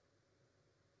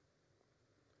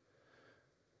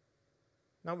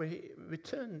 Now we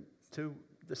return to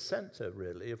the center,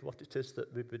 really, of what it is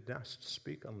that we've been asked to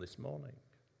speak on this morning.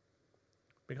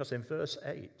 Because in verse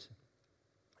 8,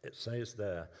 it says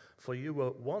there, for you were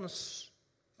once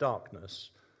darkness,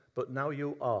 but now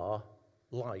you are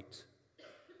light.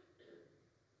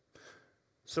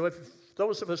 So if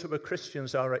those of us who are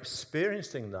Christians are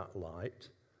experiencing that light,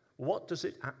 what does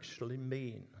it actually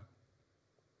mean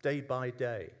day by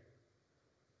day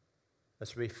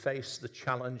as we face the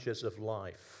challenges of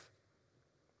life?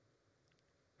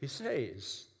 He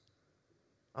says,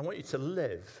 I want you to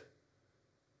live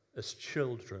as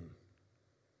children.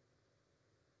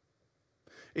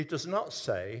 He does not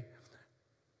say,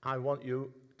 I want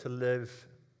you to live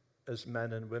as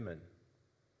men and women.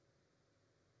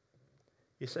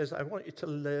 He says, I want you to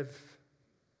live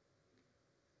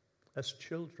as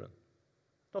children,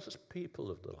 not as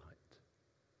people of the light.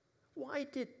 Why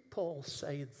did Paul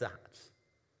say that?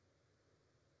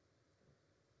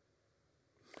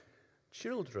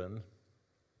 Children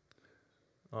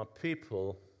are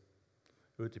people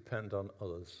who depend on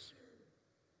others.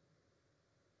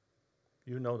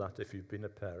 You know that if you've been a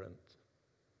parent.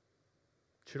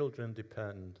 Children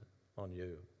depend on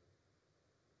you.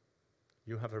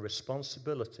 You have a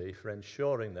responsibility for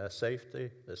ensuring their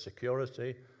safety, their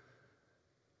security.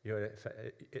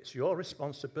 It's your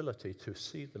responsibility to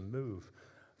see them move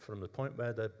from the point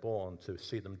where they're born to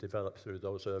see them develop through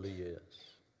those early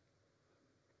years.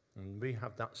 And we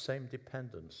have that same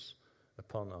dependence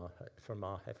from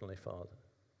our Heavenly Father.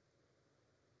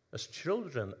 As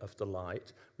children of the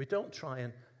light, we don't try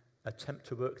and attempt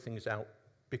to work things out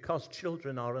because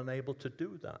children are unable to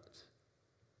do that.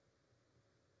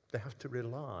 They have to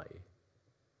rely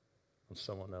on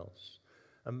someone else.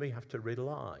 And we have to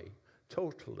rely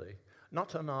totally,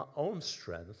 not on our own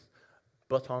strength,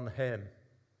 but on Him.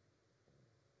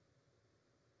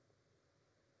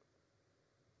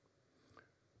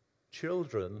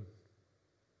 Children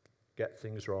get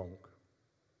things wrong.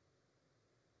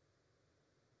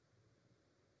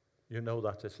 You know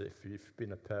that as if you've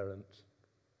been a parent.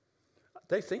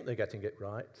 They think they're getting it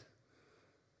right,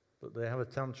 but they have a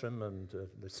tantrum and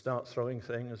they start throwing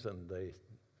things and they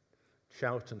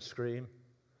shout and scream.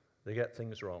 They get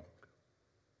things wrong.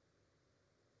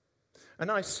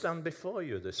 And I stand before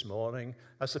you this morning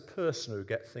as a person who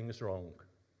gets things wrong.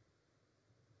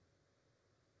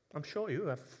 I'm sure you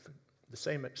have the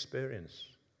same experience.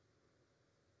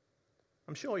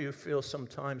 I'm sure you feel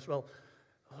sometimes, well,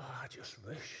 I just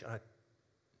wish I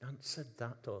hadn't said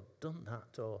that or done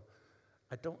that, or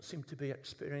I don't seem to be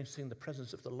experiencing the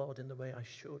presence of the Lord in the way I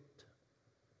should.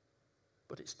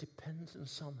 But it's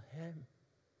dependence on Him.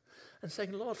 And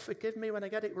saying, Lord, forgive me when I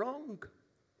get it wrong.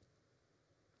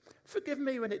 Forgive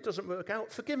me when it doesn't work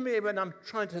out. Forgive me when I'm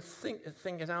trying to think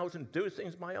things out and do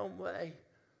things my own way,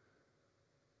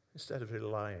 instead of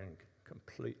relying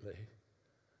completely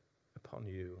upon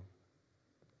you.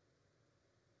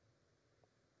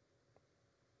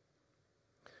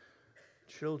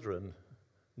 Children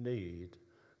need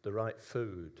the right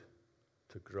food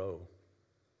to grow.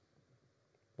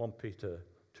 1 Peter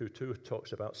 2:2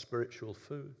 talks about spiritual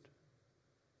food.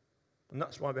 And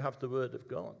that's why we have the Word of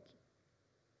God.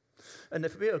 And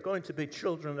if we are going to be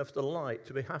children of the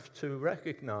light, we have to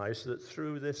recognize that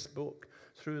through this book,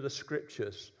 through the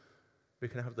Scriptures, we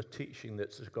can have the teaching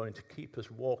that's going to keep us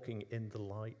walking in the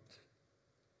light,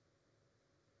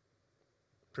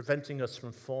 preventing us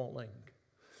from falling,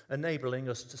 enabling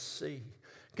us to see,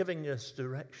 giving us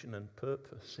direction and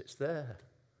purpose. It's there,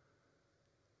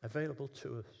 available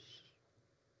to us.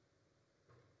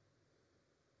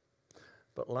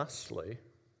 But lastly,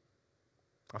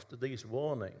 after these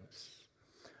warnings,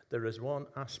 there is one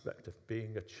aspect of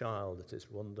being a child that is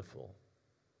wonderful.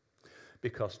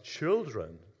 Because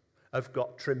children have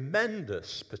got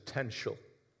tremendous potential.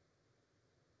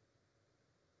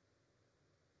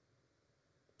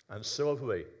 And so have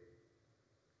we.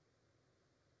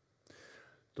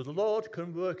 The Lord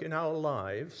can work in our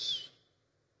lives,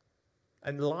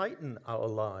 enlighten our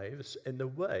lives in a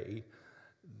way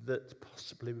that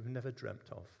possibly we've never dreamt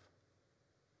of.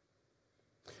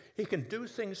 He can do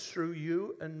things through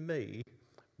you and me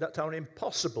that are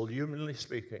impossible, humanly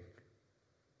speaking.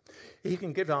 He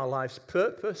can give our lives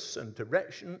purpose and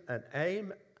direction and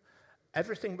aim,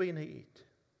 everything we need.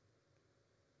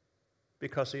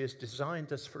 Because He has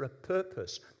designed us for a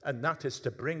purpose, and that is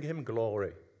to bring Him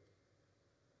glory.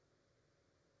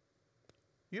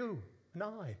 You and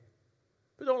I,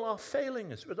 with all our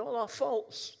failings, with all our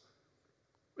faults,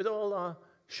 with all our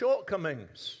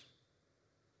shortcomings,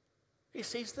 He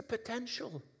sees the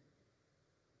potential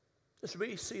as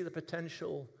we see the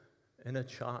potential in a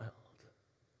child.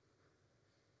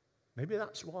 Maybe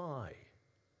that's why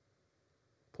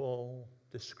Paul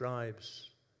describes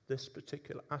this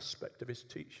particular aspect of his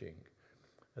teaching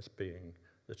as being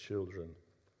the children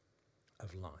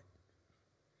of light.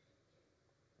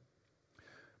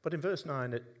 But in verse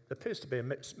 9, it appears to be a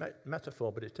mixed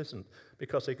metaphor, but it isn't,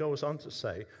 because he goes on to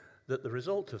say that the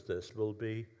result of this will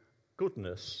be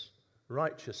goodness,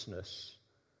 righteousness,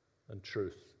 and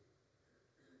truth.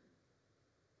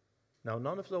 Now,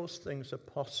 none of those things are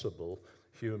possible,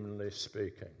 humanly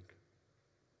speaking.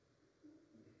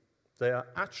 They are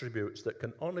attributes that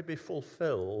can only be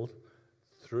fulfilled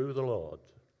through the Lord.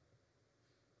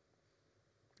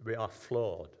 We are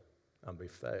flawed and we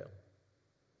fail.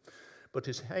 But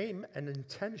His aim and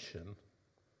intention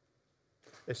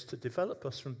is to develop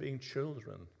us from being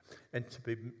children into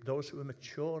be those who are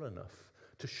mature enough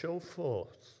to show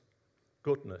forth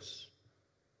goodness,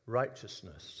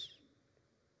 righteousness,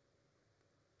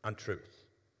 and truth.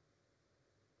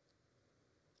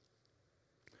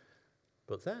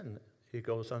 But then he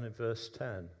goes on in verse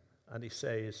 10 and he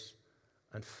says,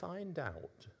 and find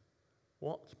out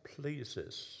what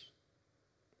pleases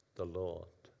the Lord.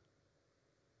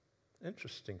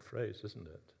 Interesting phrase, isn't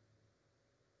it?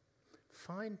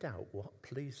 Find out what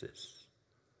pleases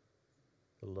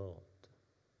the Lord.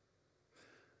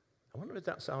 I wonder if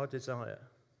that's our desire.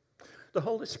 The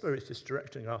Holy Spirit is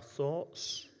directing our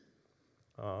thoughts,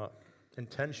 our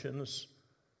intentions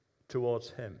towards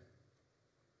Him.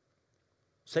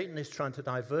 Satan is trying to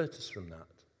divert us from that.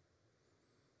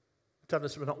 Tell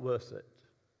us we're not worth it.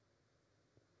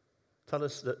 Tell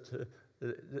us that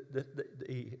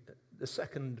the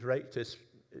second rate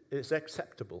is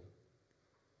acceptable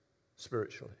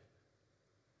spiritually.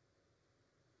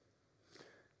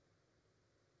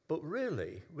 But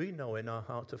really, we know in our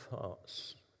heart of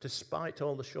hearts, despite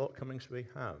all the shortcomings we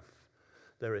have,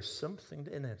 there is something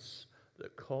in us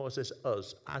that causes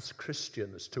us as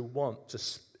Christians to want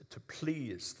to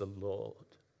please the Lord.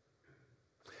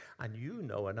 And you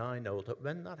know and I know that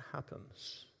when that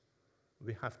happens,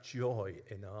 we have joy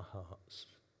in our hearts.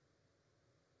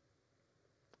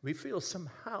 We feel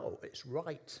somehow it's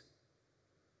right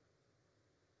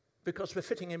because we're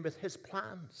fitting in with His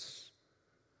plans.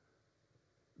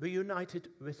 We're united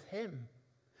with Him.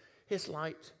 His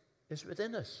light is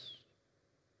within us.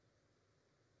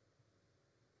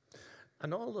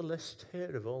 And all the list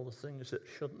here of all the things that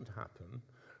shouldn't happen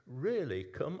really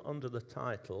come under the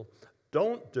title,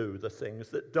 don't do the things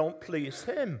that don't please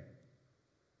Him.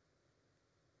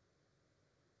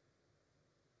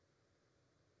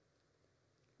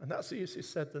 And that's easier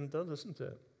said than done, isn't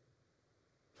it?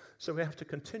 So we have to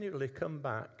continually come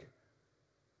back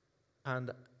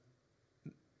and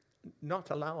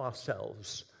not allow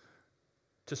ourselves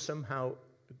to somehow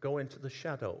go into the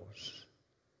shadows.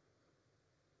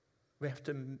 We have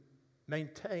to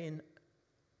maintain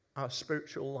our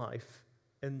spiritual life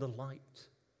in the light.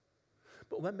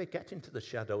 But when we get into the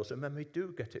shadows and when we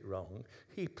do get it wrong,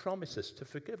 He promises to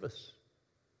forgive us,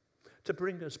 to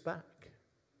bring us back.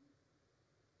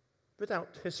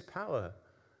 Without His power,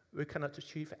 we cannot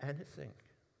achieve anything.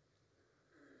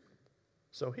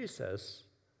 So He says,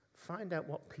 find out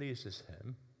what pleases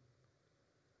Him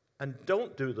and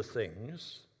don't do the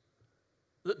things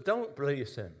that don't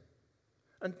please Him.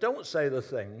 And don't say the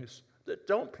things that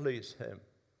don't please Him.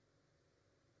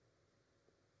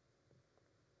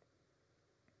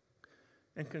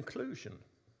 In conclusion,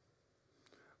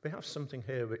 we have something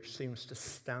here which seems to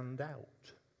stand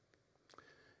out.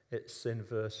 It's in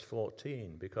verse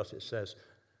 14 because it says,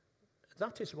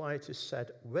 that is why it is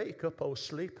said, wake up, O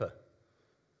sleeper,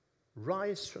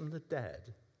 rise from the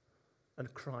dead,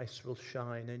 and Christ will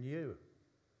shine in you.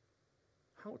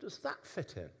 How does that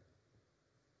fit in?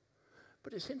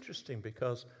 But it's interesting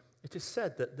because it is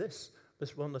said that this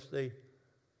was one of the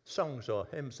songs or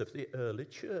hymns of the early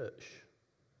church.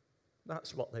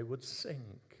 That's what they would sing.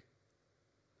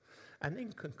 And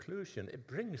in conclusion, it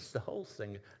brings the whole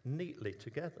thing neatly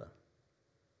together.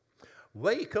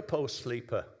 Wake up, O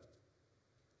sleeper.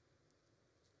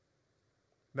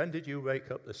 When did you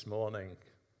wake up this morning?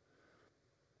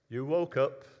 You woke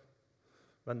up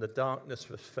when the darkness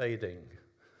was fading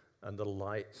and the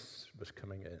light was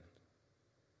coming in.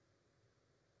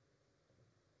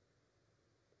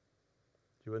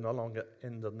 You were no longer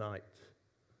in the night,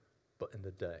 but in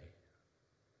the day.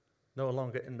 No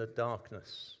longer in the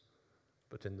darkness,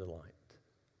 but in the light.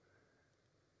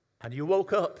 And you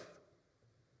woke up.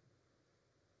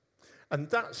 And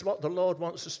that's what the Lord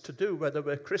wants us to do, whether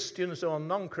we're Christians or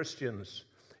non-Christians.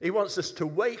 He wants us to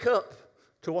wake up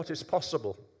to what is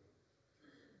possible.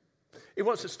 He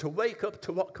wants us to wake up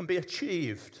to what can be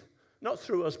achieved, not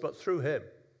through us, but through Him.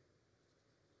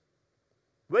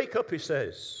 Wake up, He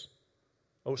says,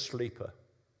 O sleeper.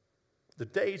 The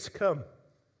day's come.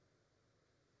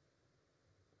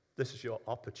 This is your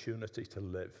opportunity to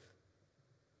live.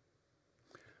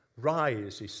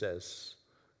 Rise, He says,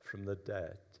 from the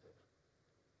dead.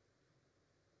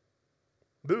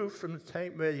 Move from the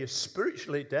time where you're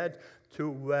spiritually dead to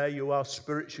where you are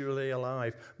spiritually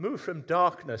alive. Move from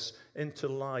darkness into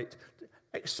light.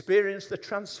 Experience the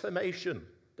transformation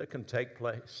that can take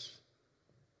place.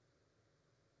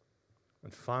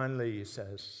 And finally, He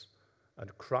says,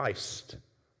 and Christ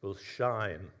will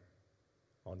shine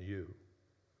on you.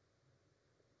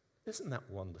 Isn't that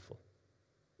wonderful?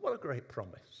 What a great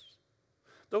promise.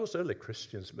 Those early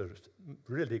Christians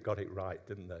really got it right,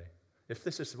 didn't they? if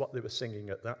this is what they were singing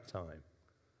at that time,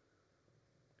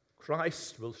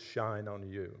 Christ will shine on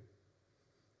you.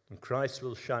 And Christ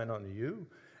will shine on you.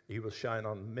 He will shine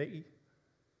on me.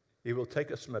 He will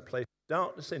take us from a place of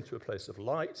darkness into a place of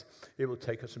light. He will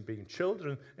take us from being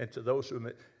children into those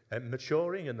who are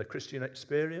maturing in the Christian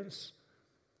experience.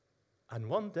 And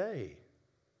one day,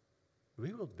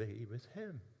 we will be with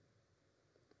him.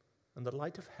 And the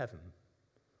light of heaven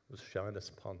will shine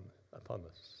upon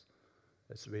us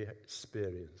as we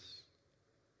experience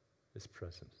his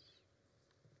presence.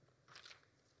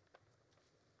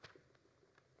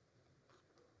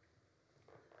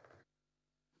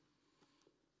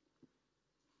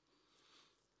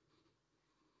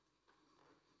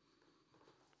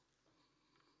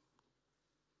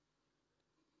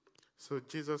 So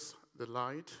Jesus, the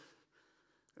light,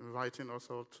 inviting us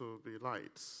all to be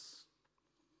lights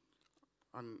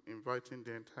and inviting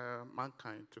the entire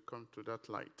mankind to come to that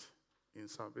light in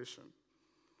salvation.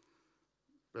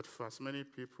 But for as many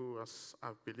people as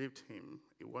have believed him,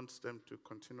 he wants them to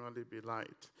continually be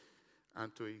light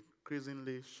and to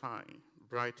increasingly shine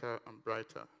brighter and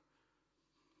brighter.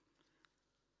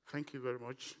 Thank you very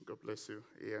much. God bless you,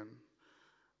 Ian.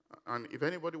 And if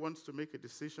anybody wants to make a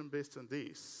decision based on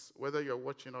this, whether you're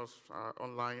watching us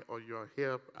online or you're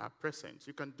here present,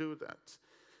 you can do that.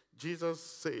 Jesus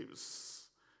saves.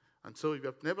 And so if you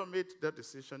have never made that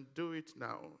decision, do it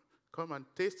now. Come and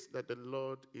taste that the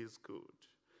Lord is good.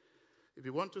 If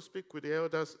you want to speak with the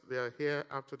elders, they are here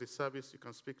after the service. You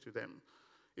can speak to them.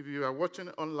 If you are watching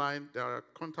online, there are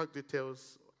contact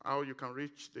details, how you can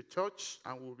reach the church,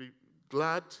 and we'll be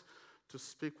glad to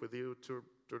speak with you, to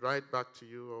write back to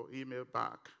you or email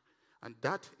back. And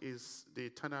that is the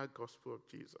eternal gospel of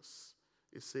Jesus.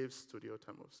 It saves to the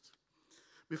uttermost.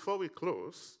 Before we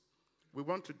close, we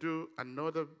want to do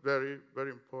another very,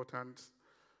 very important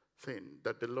thing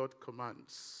that the Lord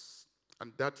commands,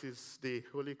 and that is the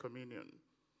Holy Communion.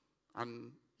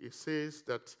 And he says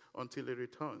that until he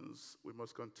returns, we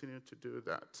must continue to do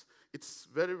that. It's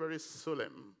very, very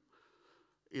solemn.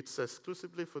 It's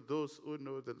exclusively for those who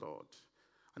know the Lord.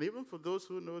 And even for those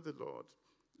who know the Lord,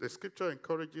 the scripture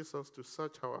encourages us to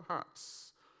search our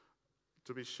hearts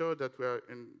to be sure that we are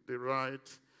in the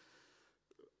right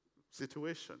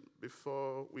situation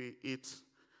before we eat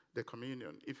the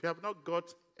communion. If you have not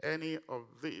got any of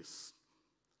this,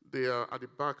 they are at the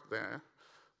back there.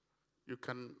 You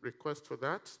can request for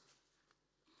that.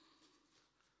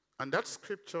 And that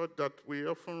scripture that we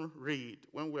often read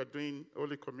when we're doing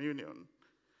Holy Communion,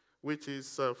 which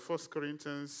is 1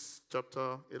 Corinthians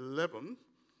chapter 11,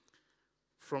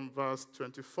 from verse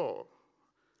 24.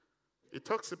 It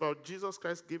talks about Jesus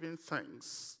Christ giving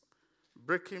thanks,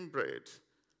 breaking bread,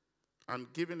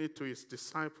 and giving it to his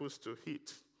disciples to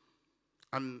eat.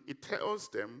 And it tells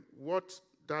them what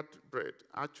that bread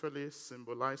actually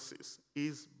symbolizes,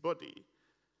 his body.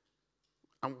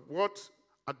 And what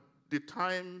at the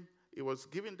time he was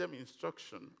giving them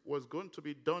instruction was going to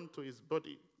be done to his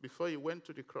body before he went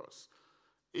to the cross.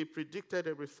 He predicted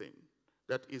everything,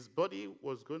 that his body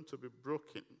was going to be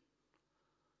broken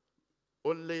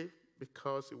only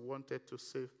because he wanted to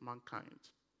save mankind.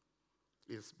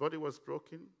 His body was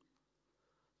broken,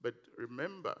 but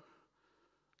remember,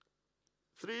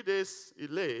 3 days he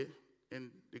lay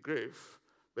in the grave,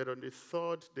 but on the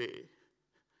third day,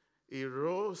 he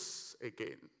rose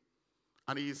again.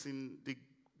 And he is in the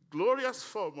glorious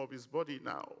form of his body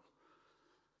now.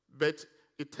 But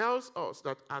it tells us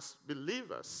that as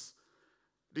believers,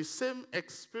 the same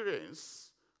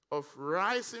experience of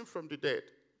rising from the dead,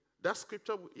 that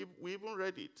scripture, we even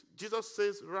read it. Jesus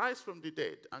says, rise from the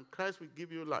dead, and Christ will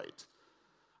give you light.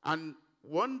 And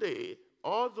one day,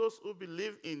 all those who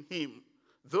believe in him,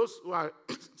 those who are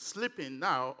sleeping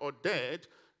now or dead,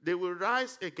 they will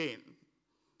rise again.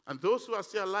 And those who are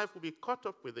still alive will be caught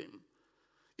up with him.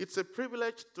 It's a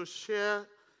privilege to share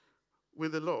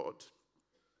with the Lord.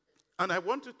 And I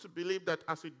want you to believe that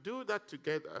as we do that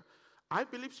together, I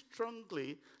believe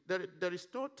strongly that there is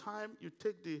no time you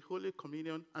take the Holy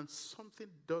Communion and something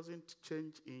doesn't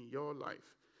change in your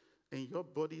life, in your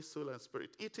body, soul, and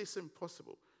spirit. It is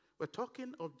impossible. We're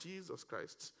talking of Jesus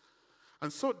Christ.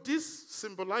 And so this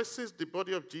symbolizes the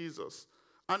body of Jesus.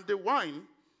 And the wine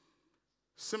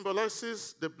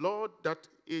symbolizes the blood that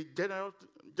he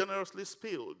generously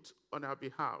spilled on our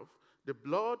behalf, the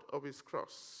blood of his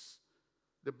cross,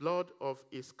 the blood of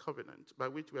his covenant by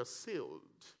which we are sealed.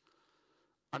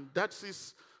 And that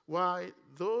is why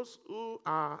those who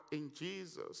are in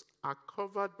Jesus are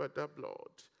covered by that blood.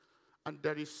 And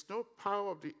there is no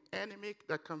power of the enemy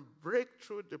that can break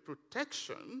through the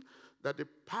protection that the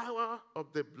power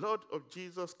of the blood of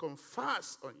Jesus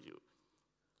confers on you.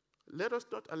 Let us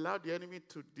not allow the enemy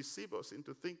to deceive us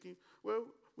into thinking, well,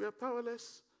 we are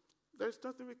powerless. There's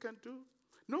nothing we can do.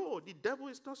 No, the devil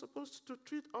is not supposed to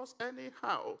treat us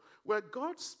anyhow. We're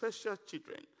God's special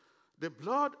children. The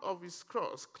blood of his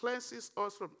cross cleanses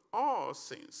us from all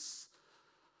sins.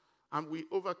 And we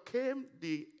overcame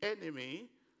the enemy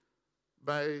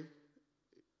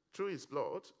through his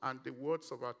blood and the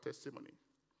words of our testimony.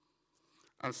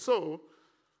 And so,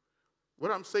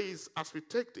 what I'm saying is, as we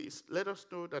take this, let us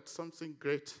know that something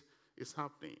great is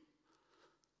happening.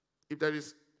 If there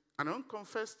is an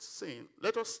unconfessed sin,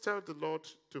 let us tell the Lord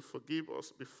to forgive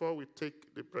us before we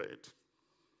take the bread.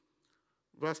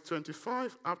 Verse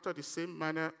 25, after the same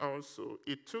manner also,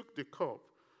 he took the cup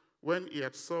when he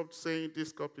had supped, saying,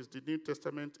 this cup is the New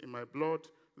Testament in my blood.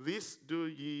 This do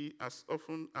ye as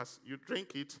often as you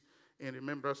drink it in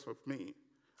remembrance of me.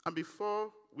 And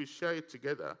before we share it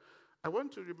together, I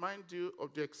want to remind you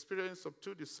of the experience of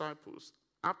two disciples.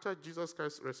 After Jesus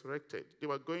Christ resurrected, they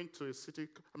were going to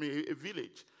a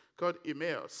village called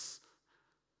Emmaus.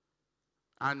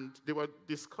 And they were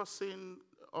discussing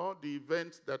all the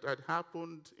events that had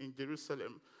happened in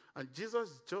Jerusalem. And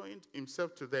Jesus joined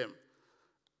himself to them.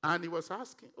 And he was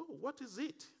asking, what is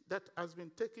it that has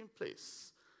been taking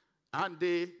place? And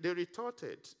they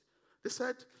retorted. They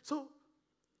said, so,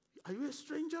 are you a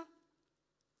stranger?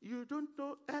 You don't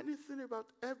know anything about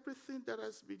everything that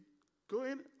has been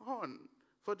going on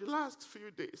for the last few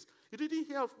days. You didn't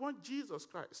hear of one Jesus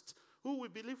Christ, who we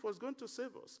believe was going to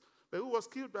save us, but who was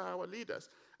killed by our leaders.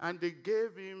 And they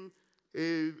gave him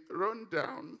a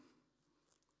rundown.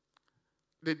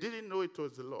 They didn't know it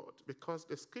was the Lord, because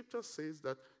the scripture says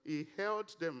that he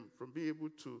held them from being able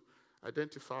to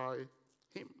identify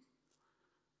him.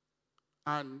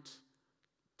 And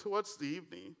towards the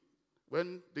evening,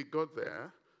 when they got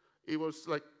there, it was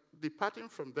like departing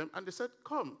from them, and they said,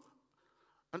 come.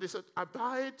 And they said,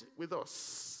 abide with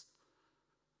us.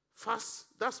 Fast,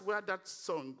 that's where that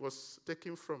song was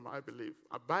taken from, I believe.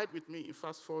 Abide with me,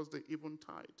 fast falls the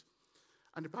eventide.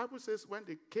 And the Bible says when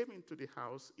they came into the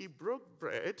house, he broke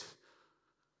bread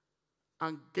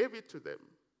and gave it to them.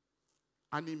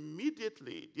 And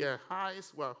immediately their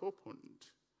eyes were opened.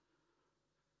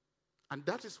 And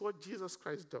that is what Jesus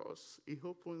Christ does. He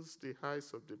opens the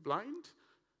eyes of the blind,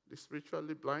 the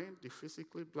spiritually blind, the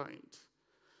physically blind.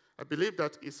 I believe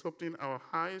that he's opening our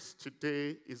eyes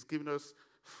today, is giving us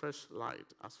fresh light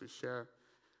as we share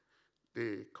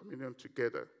the communion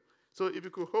together. So if you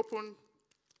could open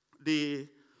the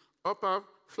upper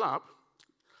flap,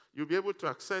 you'll be able to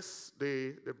access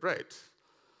the bread.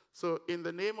 So in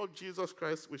the name of Jesus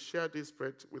Christ, we share this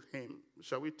bread with him.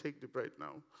 Shall we take the bread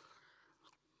now?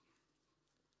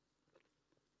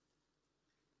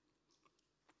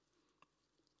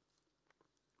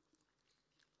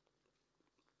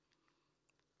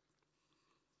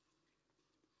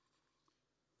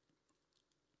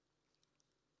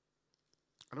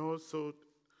 And also,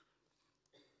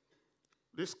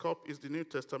 this cup is the New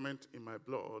Testament in my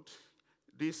blood.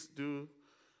 This do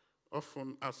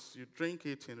often as you drink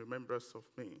it in remembrance of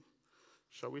me.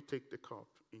 Shall we take the cup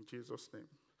in Jesus' name?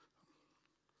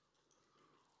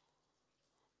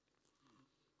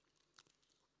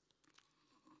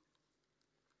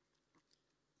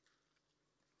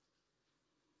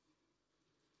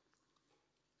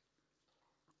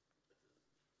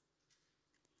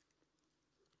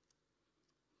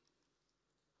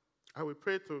 I will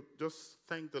pray to just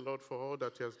thank the Lord for all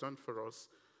that he has done for us.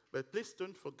 But please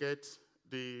don't forget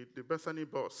the Bethany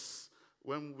bus.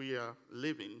 When we are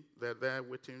leaving, they're there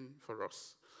waiting for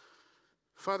us.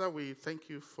 Father, we thank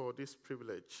you for this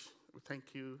privilege. We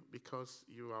thank you because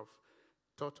you have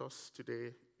taught us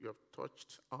today. You have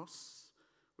touched us.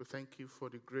 We thank you for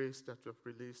the grace that you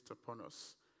have released upon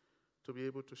us to be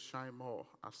able to shine more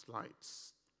as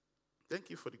lights. Thank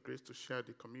you for the grace to share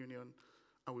the communion.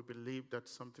 And we believe that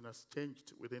something has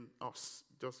changed within us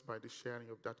just by the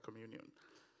sharing of that communion.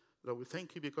 Lord, we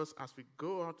thank you because as we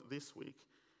go out this week,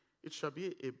 it shall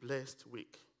be a blessed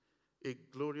week, a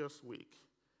glorious week,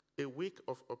 a week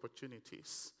of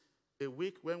opportunities, a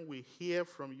week when we hear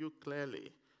from you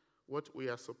clearly what we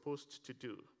are supposed to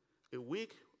do, a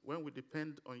week when we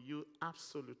depend on you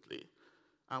absolutely,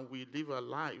 and we live our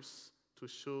lives to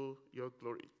show your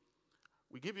glory.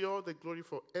 We give you all the glory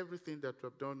for everything that you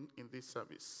have done in this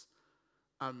service.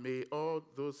 And may all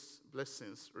those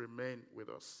blessings remain with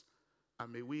us.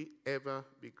 And may we ever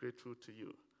be grateful to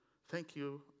you. Thank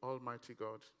you, Almighty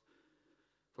God,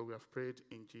 for we have prayed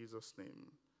in Jesus' name.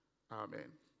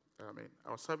 Amen. Amen.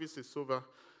 Our service is over.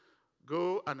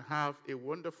 Go and have a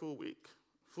wonderful week,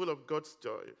 full of God's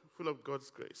joy, full of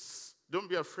God's grace. Don't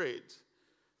be afraid.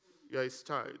 You are his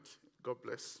child. God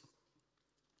bless.